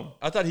 Oh,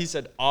 I thought he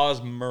said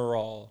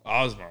Osmerol.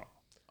 Osmo.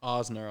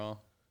 Osnerol.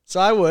 So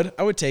I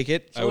would take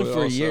it. It's I only would for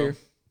a also. year.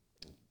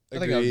 I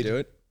think I would Agreed. do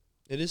it.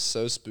 It is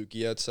so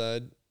spooky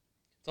outside.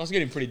 It's also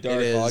getting pretty dark.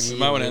 It is. We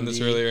might want to end this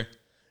Windy. earlier.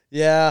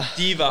 Yeah.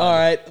 Diva. All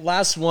right.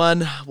 Last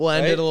one. We'll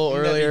end it a little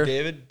earlier.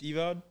 David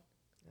Divod.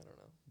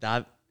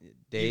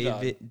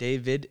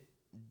 David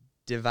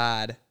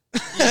Divide.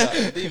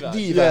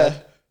 Divod. Yeah.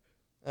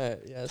 All right,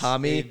 yes.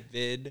 Tommy.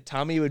 David.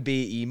 Tommy would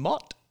be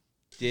Emot.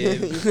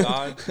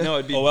 Divod. No,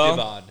 it'd be Oh, well.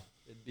 Divod.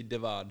 It'd be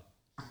Divod.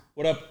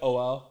 What up,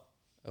 OL?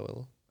 Oh,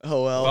 well.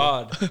 Oh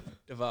well.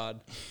 Devad.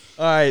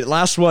 All right,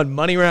 last one.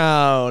 Money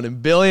round and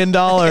 $1 billion,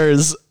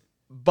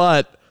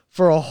 but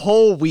for a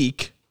whole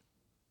week,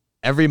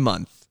 every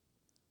month,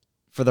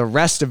 for the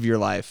rest of your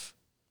life,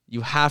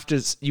 you have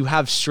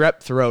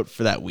strep throat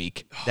for that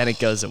week. Then it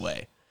goes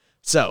away.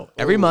 So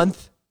every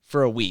month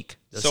for a week.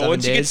 So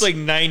once you get to like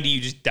 90,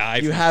 you just die.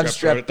 You from have strep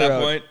throat at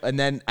that point. and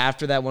then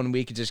after that 1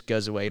 week, it just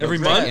goes away. You don't Every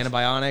take month?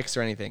 antibiotics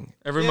or anything.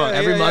 Every month.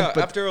 Every month,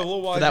 but after a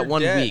little while, for that you're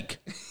 1 dead.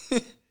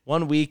 week.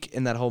 1 week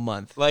in that whole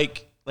month.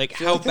 Like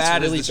how That's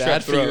bad really is the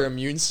bad strep for your throat?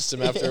 immune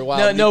system after a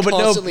while. No, You're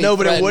constantly but it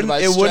threatened wouldn't. by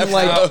It wouldn't strep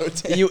like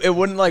throat. you. It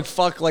wouldn't like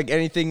fuck like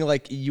anything.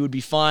 Like you would be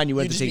fine. You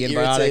wouldn't have to You'd take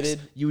just be antibiotics.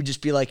 irritated. You would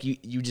just be like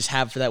you just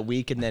have for that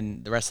week, and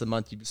then the rest of the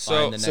month you'd be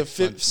fine. The so next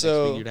fi- month,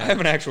 so- next week you'd I have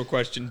an actual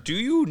question. Do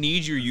you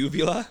need your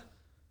uvula?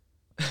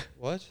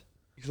 What?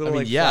 I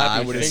mean, yeah,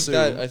 I would I think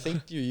assume. I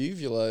think your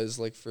uvula is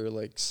like for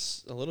like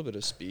a little bit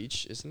of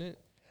speech, isn't it?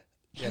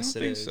 Yes,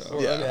 don't it think is. so.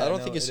 Or, Yeah. I don't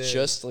no, think it's it is.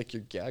 just like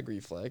your gag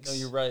reflex. No,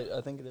 you're right.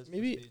 I think it is. for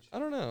Maybe speech. I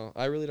don't know.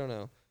 I really don't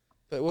know.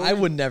 But what I were-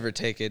 would never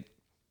take it.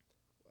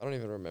 I don't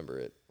even remember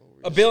it.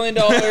 $1 billion.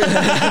 you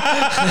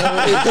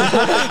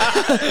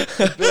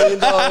 $1 billion,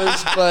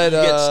 but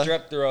get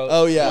strep throat.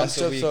 oh, yeah, once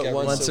a strep week. throat every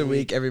once Once month. a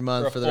week, every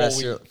month For for a the whole rest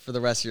of your week. for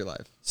the rest of your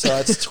life. so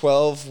that's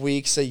 12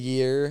 weeks a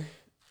year.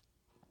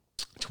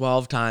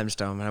 12 times,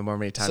 Dom. How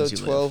many times So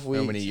you 12 live?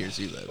 How weeks. many years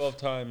you live? 12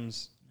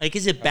 times. Like,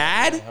 is it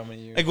bad? How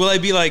many years? Like, will I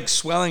be like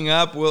swelling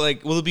up? Will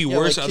it be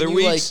worse like, other can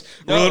you, weeks?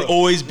 like- or will No. it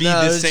always be No, the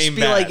it'll just same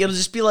be bad? like it'll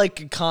just be like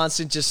a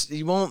constant. Just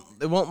it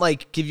won't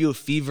like give you a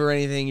fever or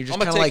anything. You're just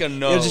I'm kind gonna of take like a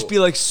no. it'll just be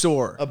like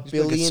sore. $1 Just be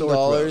like a billion sore throat.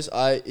 dollars.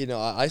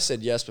 I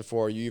said yes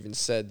before you even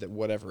said that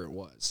whatever it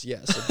was.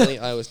 Yes, $1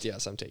 billion.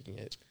 Yes, I'm taking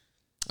it.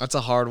 That's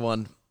a hard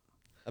one.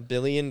 $1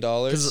 billion.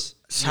 Because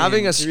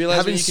having a do you realize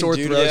what having you can sore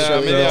do throat to is $1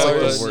 like billion?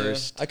 the Yeah.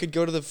 worst. I could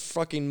go to the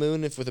fucking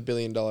moon with $1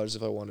 billion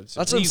if I wanted to.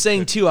 That's what I'm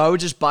saying too. I would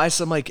just buy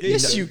some like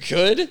Yes, you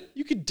could.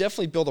 You could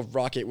definitely build a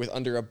rocket with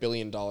under $1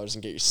 billion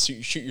and get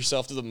shoot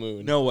yourself to the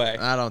moon. no way.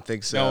 I don't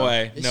think so. No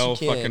way. Yes, no you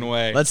can. fucking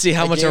way. Let's see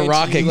how I much a guarantee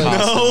rocket you, like-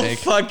 costs to no make.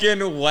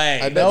 fucking way.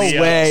 I bet No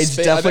Leo, way. It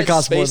Spa- definitely I bet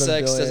costs more than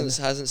SpaceX $1 billion.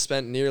 hasn't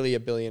spent nearly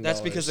 $1 billion.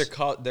 That's because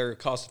they're a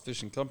cost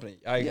efficient company.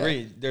 I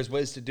agree. There's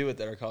ways to do it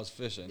that are cost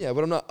efficient. Yeah,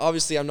 but I'm not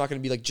going to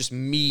be like just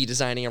me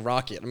designing a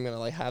rocket. I'm gonna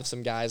like have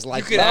some guys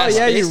like. could that. ask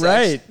yeah, you're SpaceX,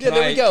 right. Yeah,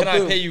 there we go. Can I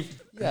Boom. pay you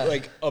Yeah.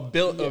 like a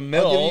mil? I'll give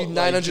you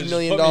like, $900 just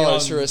million put me on-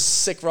 for a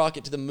sick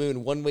rocket to the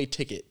moon, one-way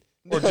ticket.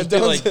 Or just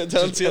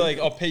be like,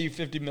 I'll pay you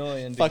 $50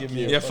 million to Fuck give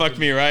you. me. Yeah, fuck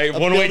me, right?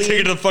 One way billion-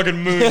 ticket to the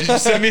fucking moon.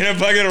 Just send me in a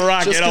fucking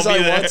rocket. just because I'll be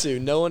I there. want to.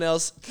 No one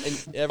else.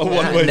 And everyone.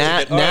 one-way Na-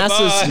 ticket. All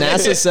right,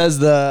 NASA bye. says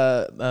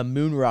the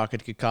moon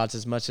rocket could cost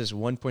as much as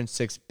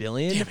 1.6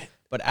 billion. Damn it.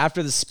 But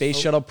after the space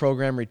shuttle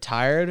program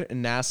retired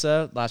and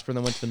NASA last time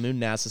they went to the moon,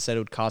 NASA said it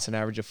would cost an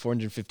average of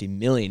 450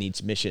 million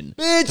each mission.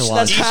 Bitch, to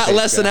launch that's the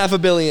less than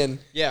spacecraft. $500 million.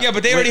 Yeah, Yeah,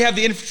 but they already have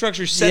the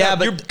infrastructure set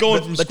up. You're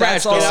going from but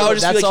scratch. that's also- And I would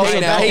just that's be like, also hey,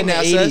 back in the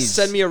NASA, 80s.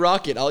 send me a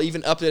rocket. I'll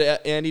even up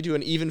it, Andy, to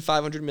an even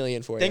 $500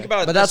 million for you. think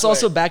about it. But this that's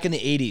also way. back in the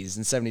 80s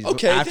and 70s.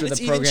 Okay, after then the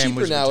it's even program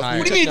cheaper was now. retired.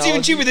 What do you mean it's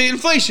even cheaper than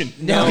inflation?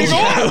 No, Keep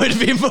that going. would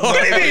be more.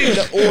 What do you mean?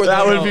 Or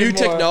That would new be more.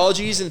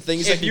 technologies and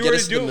things that If can you get were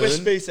us to to do the it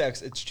with moon.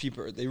 SpaceX, it's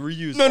cheaper. They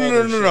reuse. No, all no,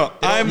 their no, no, shit. no.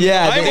 I'm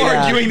Yeah,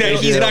 arguing that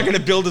he's yeah. not going to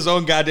build his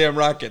own goddamn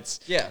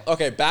rockets. Yeah.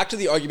 Okay, back to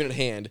the argument at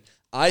hand.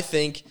 I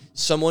think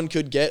someone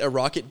could get a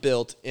rocket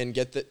built and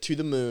get to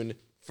the moon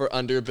for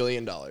under $1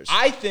 billion.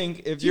 I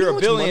think if you you're know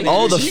a how much money billionaire,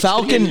 Oh, the if you're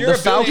Falcon- a the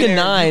Falcon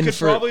billionaire, 9 you could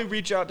for- probably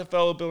reach out to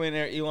fellow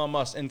billionaire Elon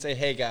Musk and say,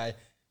 "Hey, guy,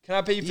 can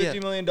I pay you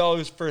 $50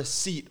 million for a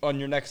seat on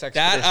your next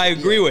expedition?" That I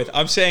agree with.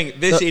 I'm saying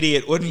this The-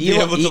 idiot wouldn't be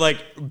Elon- able to like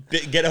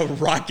get a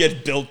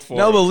rocket built for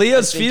No, him. but I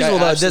Leo's think feasible I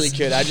though. absolutely This,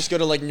 could. I just go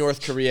to like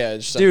North Korea.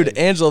 Or something. dude,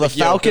 Angela, the Like,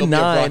 yo, Falcon build me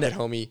a 9 rocket,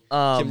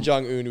 homie. Kim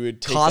Jong Un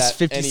would take costs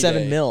that any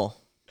 57 day. mil.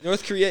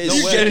 North Korea is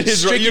You get in his,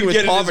 stricken you with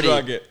get in his poverty.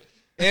 rocket.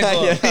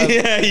 Angela,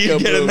 Yeah, you Go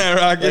get in boom. that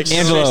rocket. Like,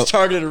 Angelo, it's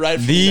targeted right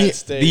from The that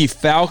state. the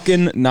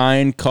Falcon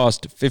 9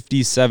 cost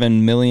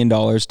 $57 million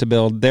to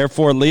build.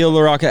 Therefore, Leo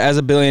LaRocca, as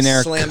a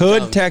billionaire, Slam could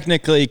dunk.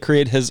 technically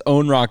create his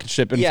own rocket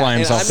ship and fly and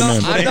himself to the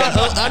moon.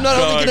 I'm not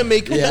only going to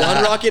make one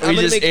rocket, We I'm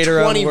going just to make ate our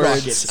own 20 words.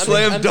 rockets.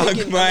 Slam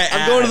dunk my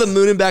I'm going to the ass.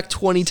 moon and back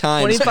 20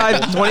 times.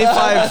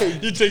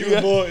 25 You take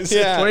the boys.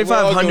 Yeah, we're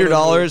all going to the moon.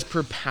 $2,500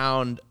 per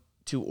pound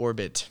to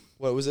orbit.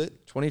 What was it?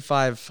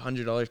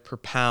 $2,500 per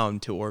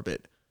pound to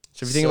orbit.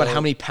 So if you think So- about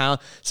how many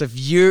pounds, so if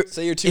you're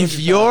Say you're 200 if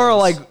you're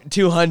pounds. like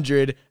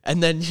 200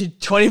 and then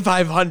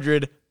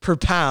 2,500 per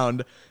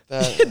pound,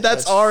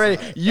 that's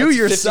already you That's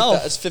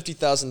yourself. That's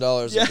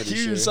 $50,000. Yeah,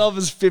 you yourself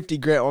is 50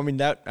 grand. Well, I mean,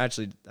 that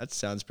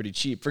sounds pretty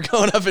cheap for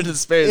going up into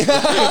space.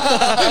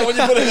 when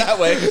you put it that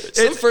way,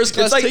 some first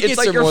class tickets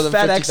are you're more than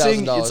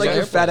FedExing. $50,000. It's like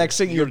you're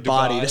FedExing your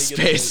body to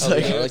space. Oh,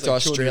 Like, yeah, like to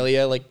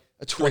Australia, like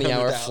a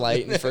 20-hour $200,000.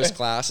 flight in first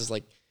class is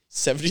like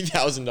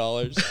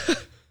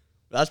 $70,000.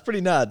 that's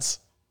pretty nuts.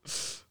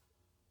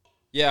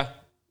 yeah.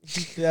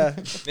 Yeah.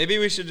 Maybe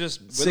we should just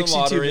win the 62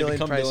 lottery, million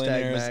become price tag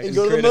billionaires, max. and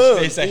go to the create a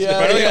moon. space Yeah,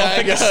 expedition. Why don't we all I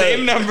pick the got same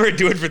it. number,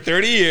 do it for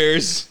 30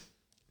 years.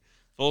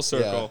 Full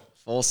circle.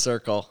 Full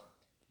circle.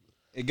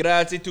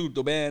 Grazie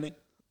tutto bene.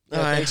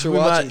 Thanks for we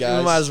watching, might, guys.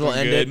 We might as well Been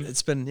end good. it.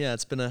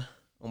 It's been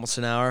almost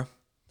an hour.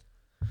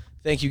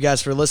 Thank you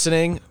guys for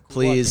listening.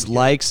 Please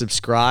like,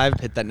 subscribe,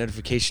 hit that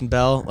notification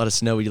bell. Let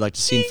us know what you'd like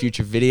to see in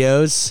future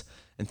videos.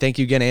 And thank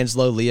you again,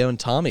 Angelo, Leo, and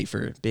Tommy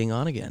for being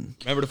on again.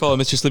 Remember to follow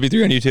Mr. Slippy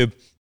 3 on YouTube.